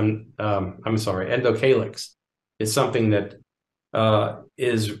is endocalyx is something that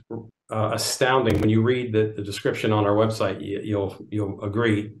is astounding. When you read the description on our website, you'll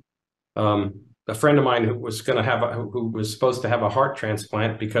agree. A friend of mine who was supposed to have a heart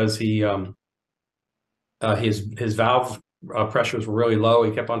transplant because his valve pressures were really low. He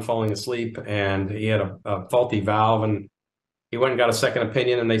kept on falling asleep, and he had a faulty valve, and he went and got a second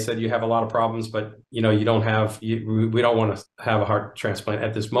opinion, and they said, you have a lot of problems, but we don't want to have a heart transplant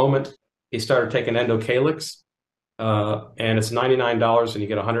at this moment. He started taking endocalyx, and it's $99, and you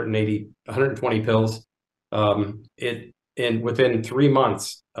get 120 pills. Within 3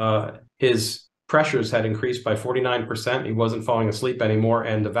 months, his pressures had increased by 49%. He wasn't falling asleep anymore,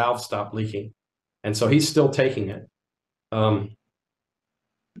 and the valve stopped leaking. And so he's still taking it.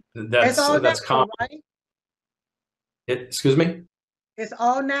 That's common. Right? Excuse me? It's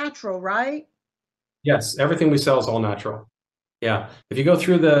all natural, right? Yes, everything we sell is all natural. Yeah. If you go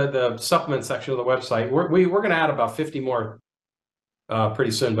through the supplement section of the website, we're going to add about 50 more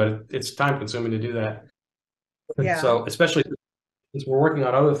pretty soon, but it's time consuming to do that. Yeah. So especially since we're working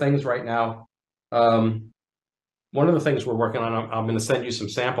on other things right now. One of the things we're working on, I'm going to send you some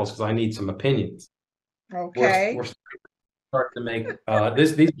samples because I need some opinions. Okay. We're starting to make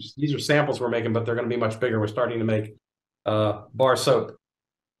these are samples we're making, but they're going to be much bigger. We're starting to make bar soap,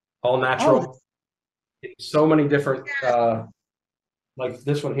 all natural. So many different, like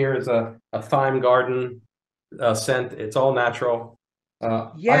this one here is a thyme garden scent. It's all natural.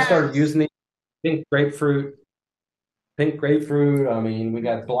 I started using these pink grapefruit. I mean, we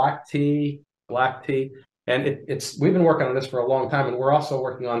got black tea, and we've been working on this for a long time, and we're also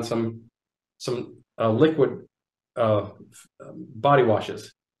working on some liquid body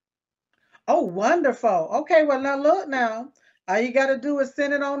washes. Oh, wonderful. Okay, well, now, all you got to do is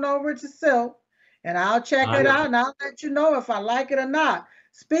send it on over to Silk, and I'll check it out, and I'll let you know if I like it or not.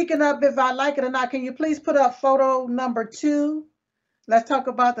 Speaking of if I like it or not, can you please put up photo number 2? Let's talk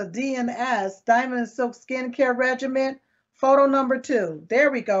about the DNS, Diamond and Silk Skincare Regimen. Photo number 2.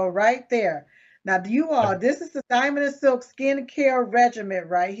 There we go, right there. Now, this is the Diamond and Silk Skincare Regimen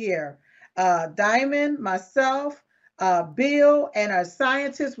right here. Diamond, myself, Bill, and our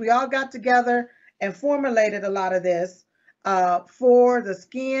scientists, we all got together and formulated a lot of this for the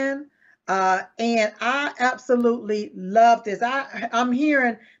skin. And I absolutely love this. I'm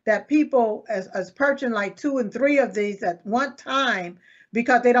hearing that people is purchasing like 2 and 3 of these at one time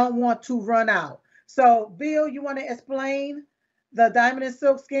because they don't want to run out. So, Bill, you want to explain the Diamond and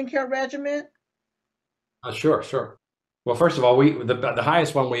Silk Skincare Regimen? Sure. Well, first of all, the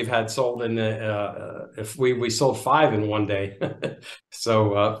highest one we've had sold in if we sold 5 in one day.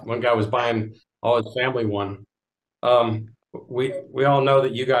 So one guy was buying all his family one. We all know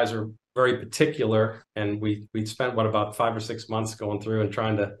that you guys are very particular, and we spent about 5 or 6 months going through and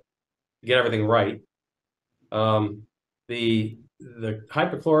trying to get everything right. The the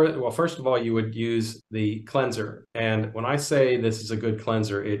hypochlorous, well, first of all, you would use the cleanser. And when I say this is a good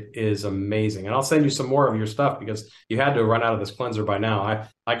cleanser, it is amazing. And I'll send you some more of your stuff because you had to run out of this cleanser by now.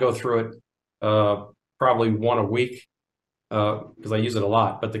 I go through it probably one a week because I use it a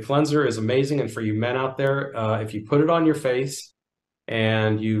lot. But the cleanser is amazing. And for you men out there, if you put it on your face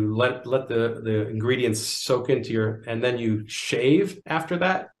and you let the ingredients soak into your, and then you shave after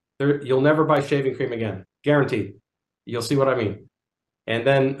that, you'll never buy shaving cream again. Guaranteed. You'll see what I mean. And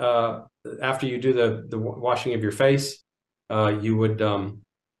then after you do the washing of your face, you would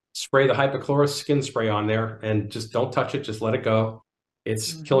spray the hypochlorous skin spray on there and just don't touch it. Just let it go.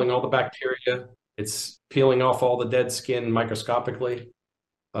 It's killing all the bacteria. It's peeling off all the dead skin microscopically.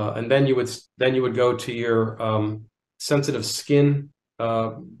 And then you would go to your sensitive skin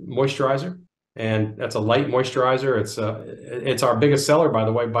moisturizer. And that's a light moisturizer. It's our biggest seller, by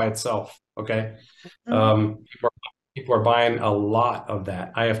the way, by itself. Okay. People are buying a lot of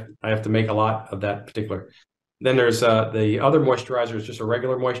that. I have to make a lot of that particular. Then there's the other moisturizer is just a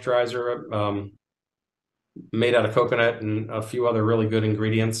regular moisturizer made out of coconut and a few other really good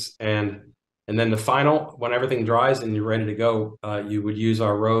ingredients. And then the final, when everything dries and you're ready to go, you would use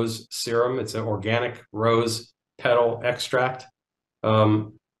our rose serum. It's an organic rose petal extract,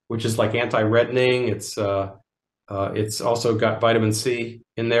 which is like anti-reddening. It's also got vitamin C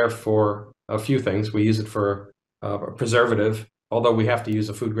in there for a few things. We use it for a preservative, although we have to use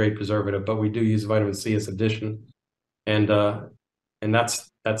a food grade preservative, but we do use vitamin C as addition. And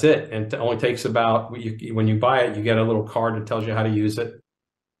that's it. And it only takes about, when you buy it, you get a little card that tells you how to use it.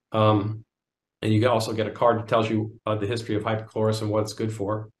 And you also get a card that tells you the history of hypochlorous and what it's good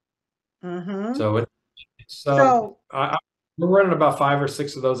for. So we're running about 5 or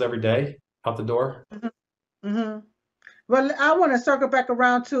 6 of those every day out the door. Well, I want to circle back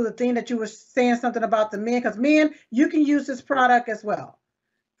around to the thing that you were saying something about the men, because men, you can use this product as well.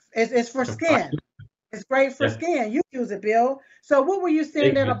 It's for skin. It's great for skin. You use it, Bill. So what were you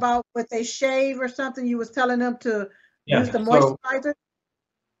saying then about with a shave or something? You was telling them to use the moisturizer?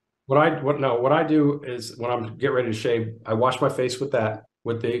 What I do is when I'm getting ready to shave, I wash my face with that,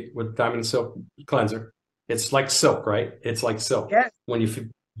 with Diamond Silk cleanser. It's like silk, right? It's like silk. Yes. When you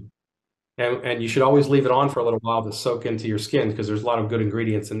and you should always leave it on for a little while to soak into your skin because there's a lot of good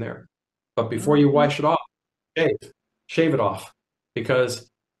ingredients in there. But before you wash it off, shave it off, because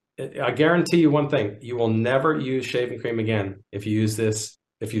I guarantee you one thing: you will never use shaving cream again if you use this.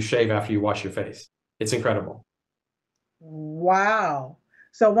 If you shave after you wash your face, it's incredible. Wow!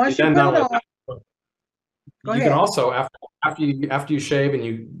 So once you put it on, you can also after you shave and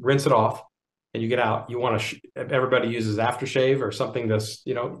you rinse it off and you get out, you want to everybody uses aftershave or something that's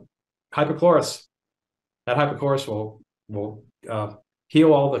hypochlorous. That hypochlorous will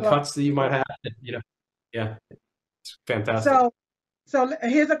heal all the cuts that you might have. It's fantastic. So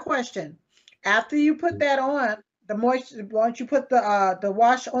here's a question: after you put that on, the moisture, once you put the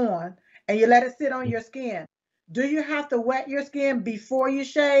wash on and you let it sit on your skin, do you have to wet your skin before you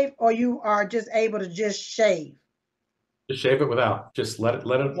shave, or you are just able to just shave? Just shave it without. Just let it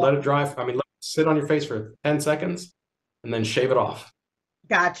dry. I mean, let it sit on your face for 10 seconds, and then shave it off.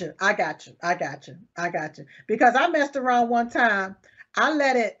 Gotcha. I got you. Because I messed around one time. I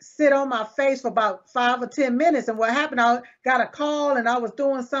let it sit on my face for about 5 or 10 minutes. And what happened, I got a call and I was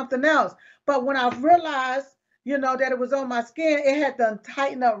doing something else. But when I realized, that it was on my skin, it had to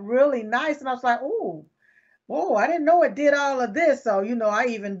tighten up really nice. And I was like, oh, I didn't know it did all of this. So, I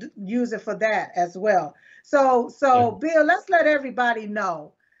even use it for that as well. So Bill, let's let everybody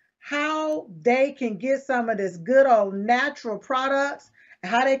know how they can get some of this good old natural products,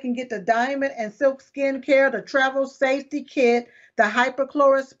 how they can get the Diamond and Silk Skincare, the Travel Safety Kit, the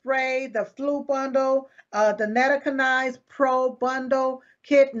Hypochlorous Spray, the Flu Bundle, the Netaconized Pro Bundle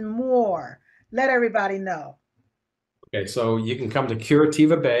Kit, and more. Let everybody know. Okay, so you can come to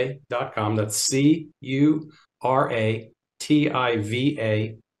CurativaBay.com. That's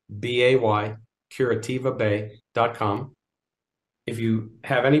CurativaBay, CurativaBay.com. If you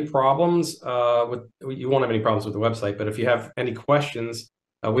have any problems you won't have any problems with the website, but if you have any questions,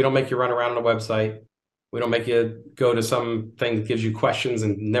 we don't make you run around on the website. We don't make you go to some thing that gives you questions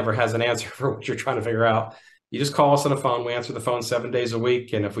and never has an answer for what you're trying to figure out. You just call us on the phone. We answer the phone 7 days a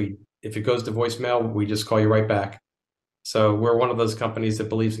week. And if it goes to voicemail, we just call you right back. So we're one of those companies that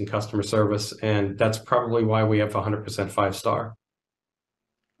believes in customer service. And that's probably why we have 100% 5-star.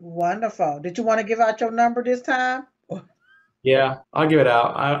 Wonderful. Did you want to give out your number this time? Yeah, I'll give it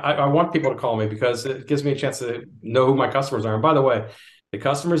out. I want people to call me because it gives me a chance to know who my customers are. And by the way, the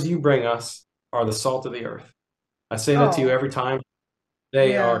customers you bring us are the salt of the earth. I say that to you every time.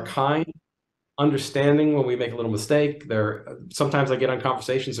 They are kind, understanding when we make a little mistake. Sometimes I get on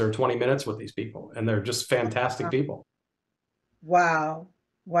conversations that are 20 minutes with these people, and they're just fantastic people. Wow.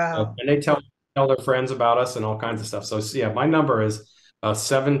 Wow. And they tell their friends about us and all kinds of stuff. So yeah, my number is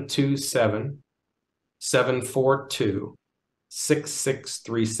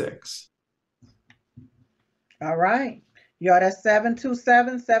 727-742-6636. All right. Y'all, that's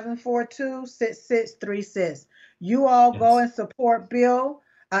 727-742-6636. You all go and support Bill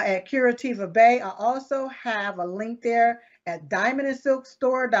at CurativaBay. I also have a link there at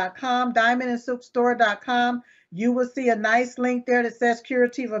diamondandsilkstore.com, diamondandsilkstore.com. You will see a nice link there that says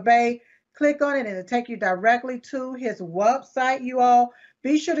CurativaBay. Click on it and it'll take you directly to his website, you all.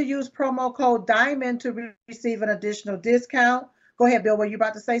 Be sure to use promo code DIAMOND to receive an additional discount. Go ahead, Bill. Were you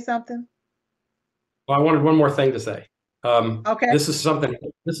about to say something? Well, I wanted one more thing to say. Okay. This is something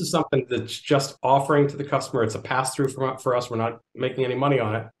that's just offering to the customer. It's a pass-through for us. We're not making any money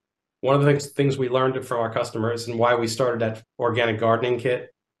on it. One of the things we learned from our customers and why we started that organic gardening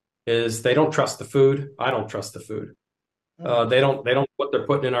kit is they don't trust the food. I don't trust the food. They don't what they're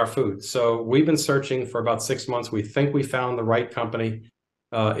putting in our food. So we've been searching for about 6 months. We think we found the right company.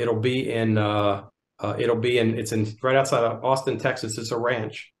 It's right outside of Austin, Texas. It's a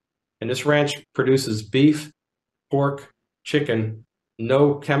ranch. And this ranch produces beef, pork, chicken,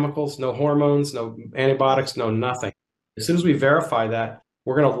 no chemicals, no hormones, no antibiotics, no nothing. As soon as we verify that,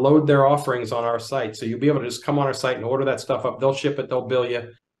 we're going to load their offerings on our site. So you'll be able to just come on our site and order that stuff up. They'll ship it, they'll bill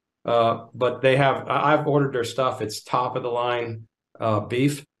you. But I've ordered their stuff. It's top of the line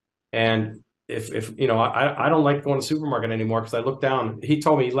beef. And if you know, I don't like going to the supermarket anymore because I look down. He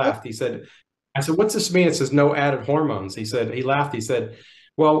told me, he laughed. He said, I said, what's this mean? It says no added hormones. He laughed. He said,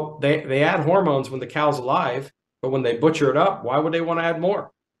 well, they add hormones when the cow's alive, but when they butcher it up, why would they want to add more?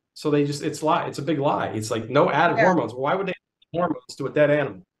 So it's a big lie. It's like no added hormones. Why would they add hormones to a dead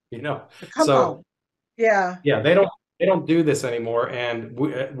animal? You know? Come on. Yeah. Yeah, they don't do this anymore. And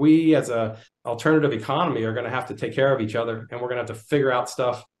we as a alternative economy are going to have to take care of each other, and we're going to have to figure out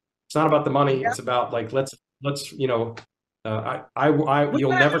stuff. It's not about the money. Yeah. It's about like, let's, you know, you'll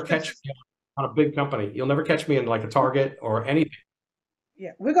never catch me on a big company. You'll never catch me in like a Target or anything.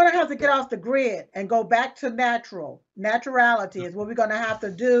 Yeah, we're going to have to get off the grid and go back to naturality is what we're going to have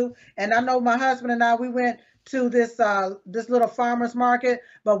to do. And I know my husband and I, we went to this little farmer's market,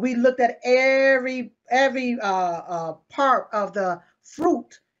 but we looked at every part of the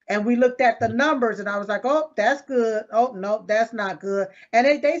fruit, and we looked at the numbers, and I was like, oh, that's good. Oh, no, that's not good. And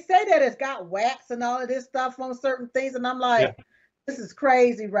they say that it's got wax and all of this stuff on certain things, and I'm like, yeah. This is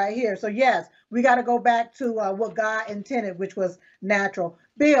crazy right here. So yes, we got to go back to what God intended, which was natural.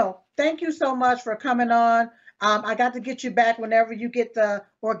 Bill, thank you so much for coming on. I got to get you back whenever you get the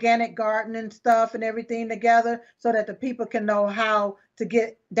organic gardening stuff and everything together so that the people can know how to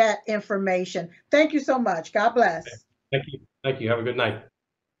get that information. Thank you so much. God bless. Thank you. Thank you. Have a good night.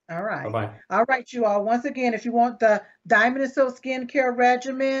 All right. Bye-bye. All right, you all. Once again, if you want the Diamond and Silk skincare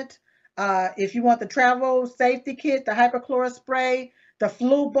regimen, if you want the travel safety kit, the hypochlorous spray, the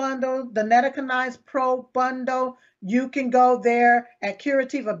flu bundle, the Netaconize Pro bundle, you can go there at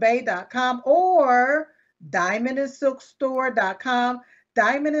CurativaBay.com or DiamondandSilkStore.com.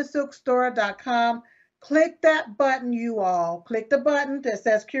 DiamondandSilkStore.com. Click that button, you all. Click the button that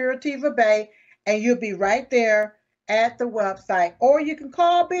says CurativaBay, and you'll be right there at the website. Or you can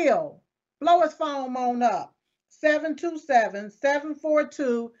call Bill. Blow his phone on up.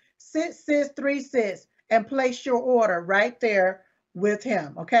 727-742-6636 and place your order right there with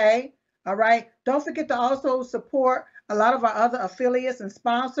him. Okay. All right. Don't forget to also support a lot of our other affiliates and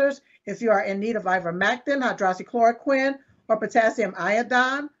sponsors. If you are in need of ivermectin, hydroxychloroquine, or potassium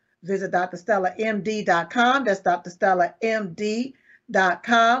iodine, visit drstellamd.com. That's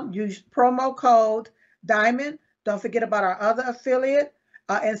drstellamd.com. Use promo code DIAMOND. Don't forget about our other affiliate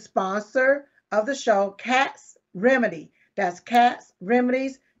and sponsor of the show, Cat's Remedy. That's Cat's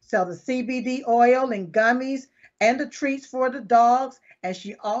Remedies. Sell the CBD oil and gummies and the treats for the dogs. And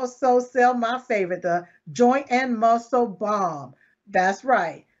she also sells my favorite, the joint and muscle balm. That's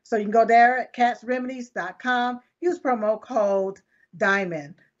right. So you can go there at catsremedies.com. Use promo code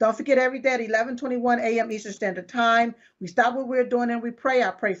DIAMOND. Don't forget, every day at 11:21 a.m. Eastern Standard Time, we stop what we're doing and we pray.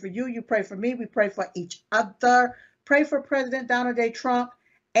 I pray for you. You pray for me. We pray for each other. Pray for President Donald J. Trump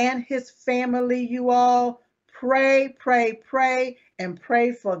and his family, you all. Pray, pray, pray, and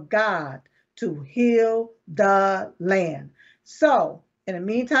pray for God to heal the land. So, in the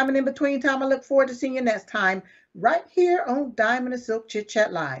meantime and in between time, I look forward to seeing you next time right here on Diamond and Silk Chit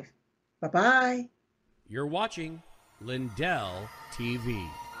Chat Live. Bye-bye. You're watching Lindell TV.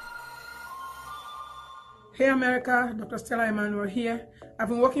 Hey America, Dr. Stella Emanuel here. I've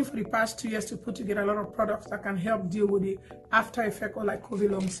been working for the past 2 years to put together a lot of products that can help deal with the after effect or like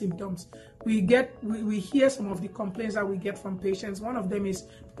COVID long symptoms. We hear some of the complaints that we get from patients. One of them is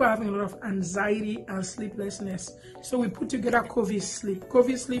people having a lot of anxiety and sleeplessness. So we put together COVID Sleep.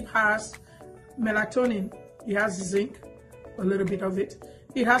 COVID Sleep has melatonin, it has zinc, a little bit of it.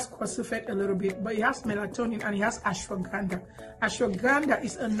 It has quercetin a little bit, but it has melatonin and it has ashwagandha. Ashwagandha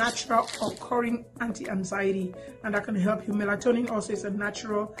is a natural occurring anti-anxiety and that can help you. Melatonin also is a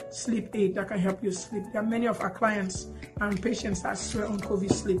natural sleep aid that can help you sleep. There are many of our clients and patients that swear on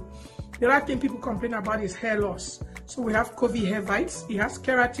COVID Sleep. The other thing people complain about is hair loss. So we have COVID Hair Bites. It has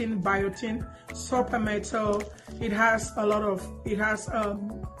keratin, biotin, sulfamethyl. It has a lot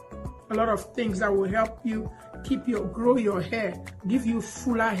of things that will help you grow your hair, give you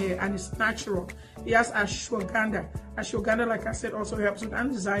fuller hair, and it's natural. It has ashwagandha. Ashwagandha, like I said, also helps with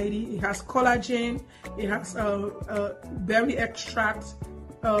anxiety. It has collagen. It has berry extract.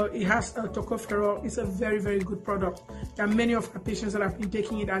 It has tocopherol. It's a very, very good product. There are many of our patients that have been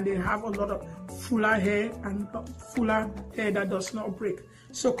taking it and they have a lot of fuller hair and fuller hair that does not break.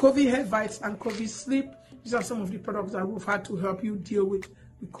 So COVID Hair Bites and COVID Sleep, these are some of the products that we've had to help you deal with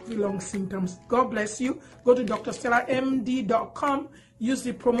COVID long symptoms. God bless you. Go to drstellamd.com. Use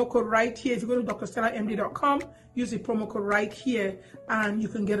the promo code right here. If you go to drstellamd.com, use the promo code right here and you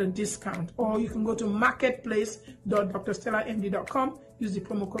can get a discount. Or you can go to marketplace.drstellamd.com. Use the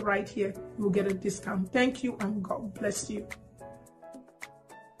promo code right here. You will get a discount. Thank you and God bless you.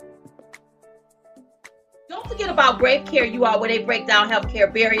 Don't forget about Grave Care, you all, where they break down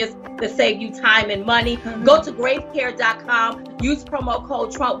healthcare barriers to save you time and money. Go to gravecare.com. Use promo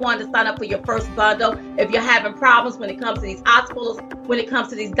code Trump1 to sign up for your first bundle. If you're having problems when it comes to these hospitals, when it comes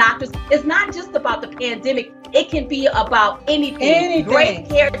to these doctors, it's not just about the pandemic. It can be about anything.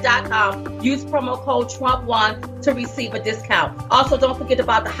 Gravecare.com. Use promo code Trump1 to receive a discount. Also, don't forget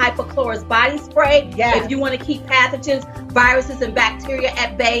about the hypochlorous body spray. Yes. If you want to keep pathogens, viruses, and bacteria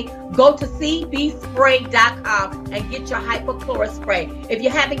at bay, go to cbspray.com and get your hypochlorous spray. If you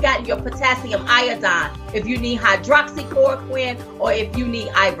haven't gotten your potassium iodine, if you need hydroxychloroquine, or if you need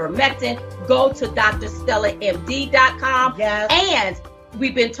ivermectin, go to drstellamd.com. Yes. And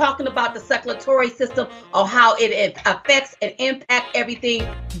we've been talking about the circulatory system, or how it affects and impacts everything.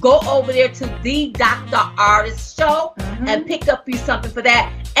 Go over there to the Dr. Artist Show and pick up you something for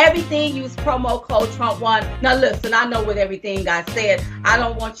that. Everything, use promo code Trump1. Now listen, I know with everything I said, I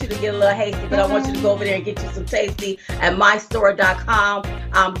don't want you to get a little hasty, but I want you to go over there and get you some tasty at mystore.com.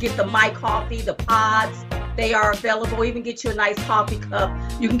 Get the My Coffee, the pods. They are available. Even get you a nice coffee cup.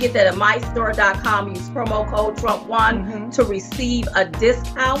 You can get that at mystore.com. Use promo code Trump1 to receive a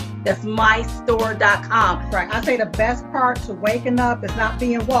discount. That's mystore.com. Right. I say the best part to waking up is not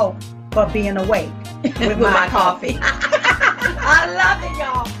being woke, but being awake with my coffee. I love it,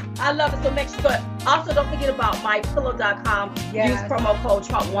 y'all. I love it. So make sure. Also, don't forget about mypillow.com. Yes. Use promo code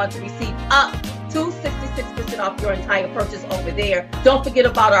Trump1 to receive up to 66% off your entire purchase over there. Don't forget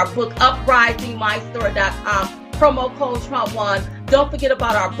about our book, Uprising, mystore.com. Promo code Trump1. Don't forget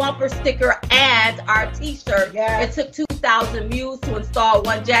about our bumper sticker and our t-shirt. Yes. It took 2,000 mules to install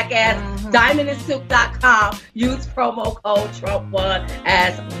one jackass. Diamondandsilk.com. Use promo code Trump1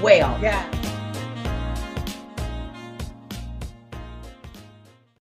 as well. Yeah.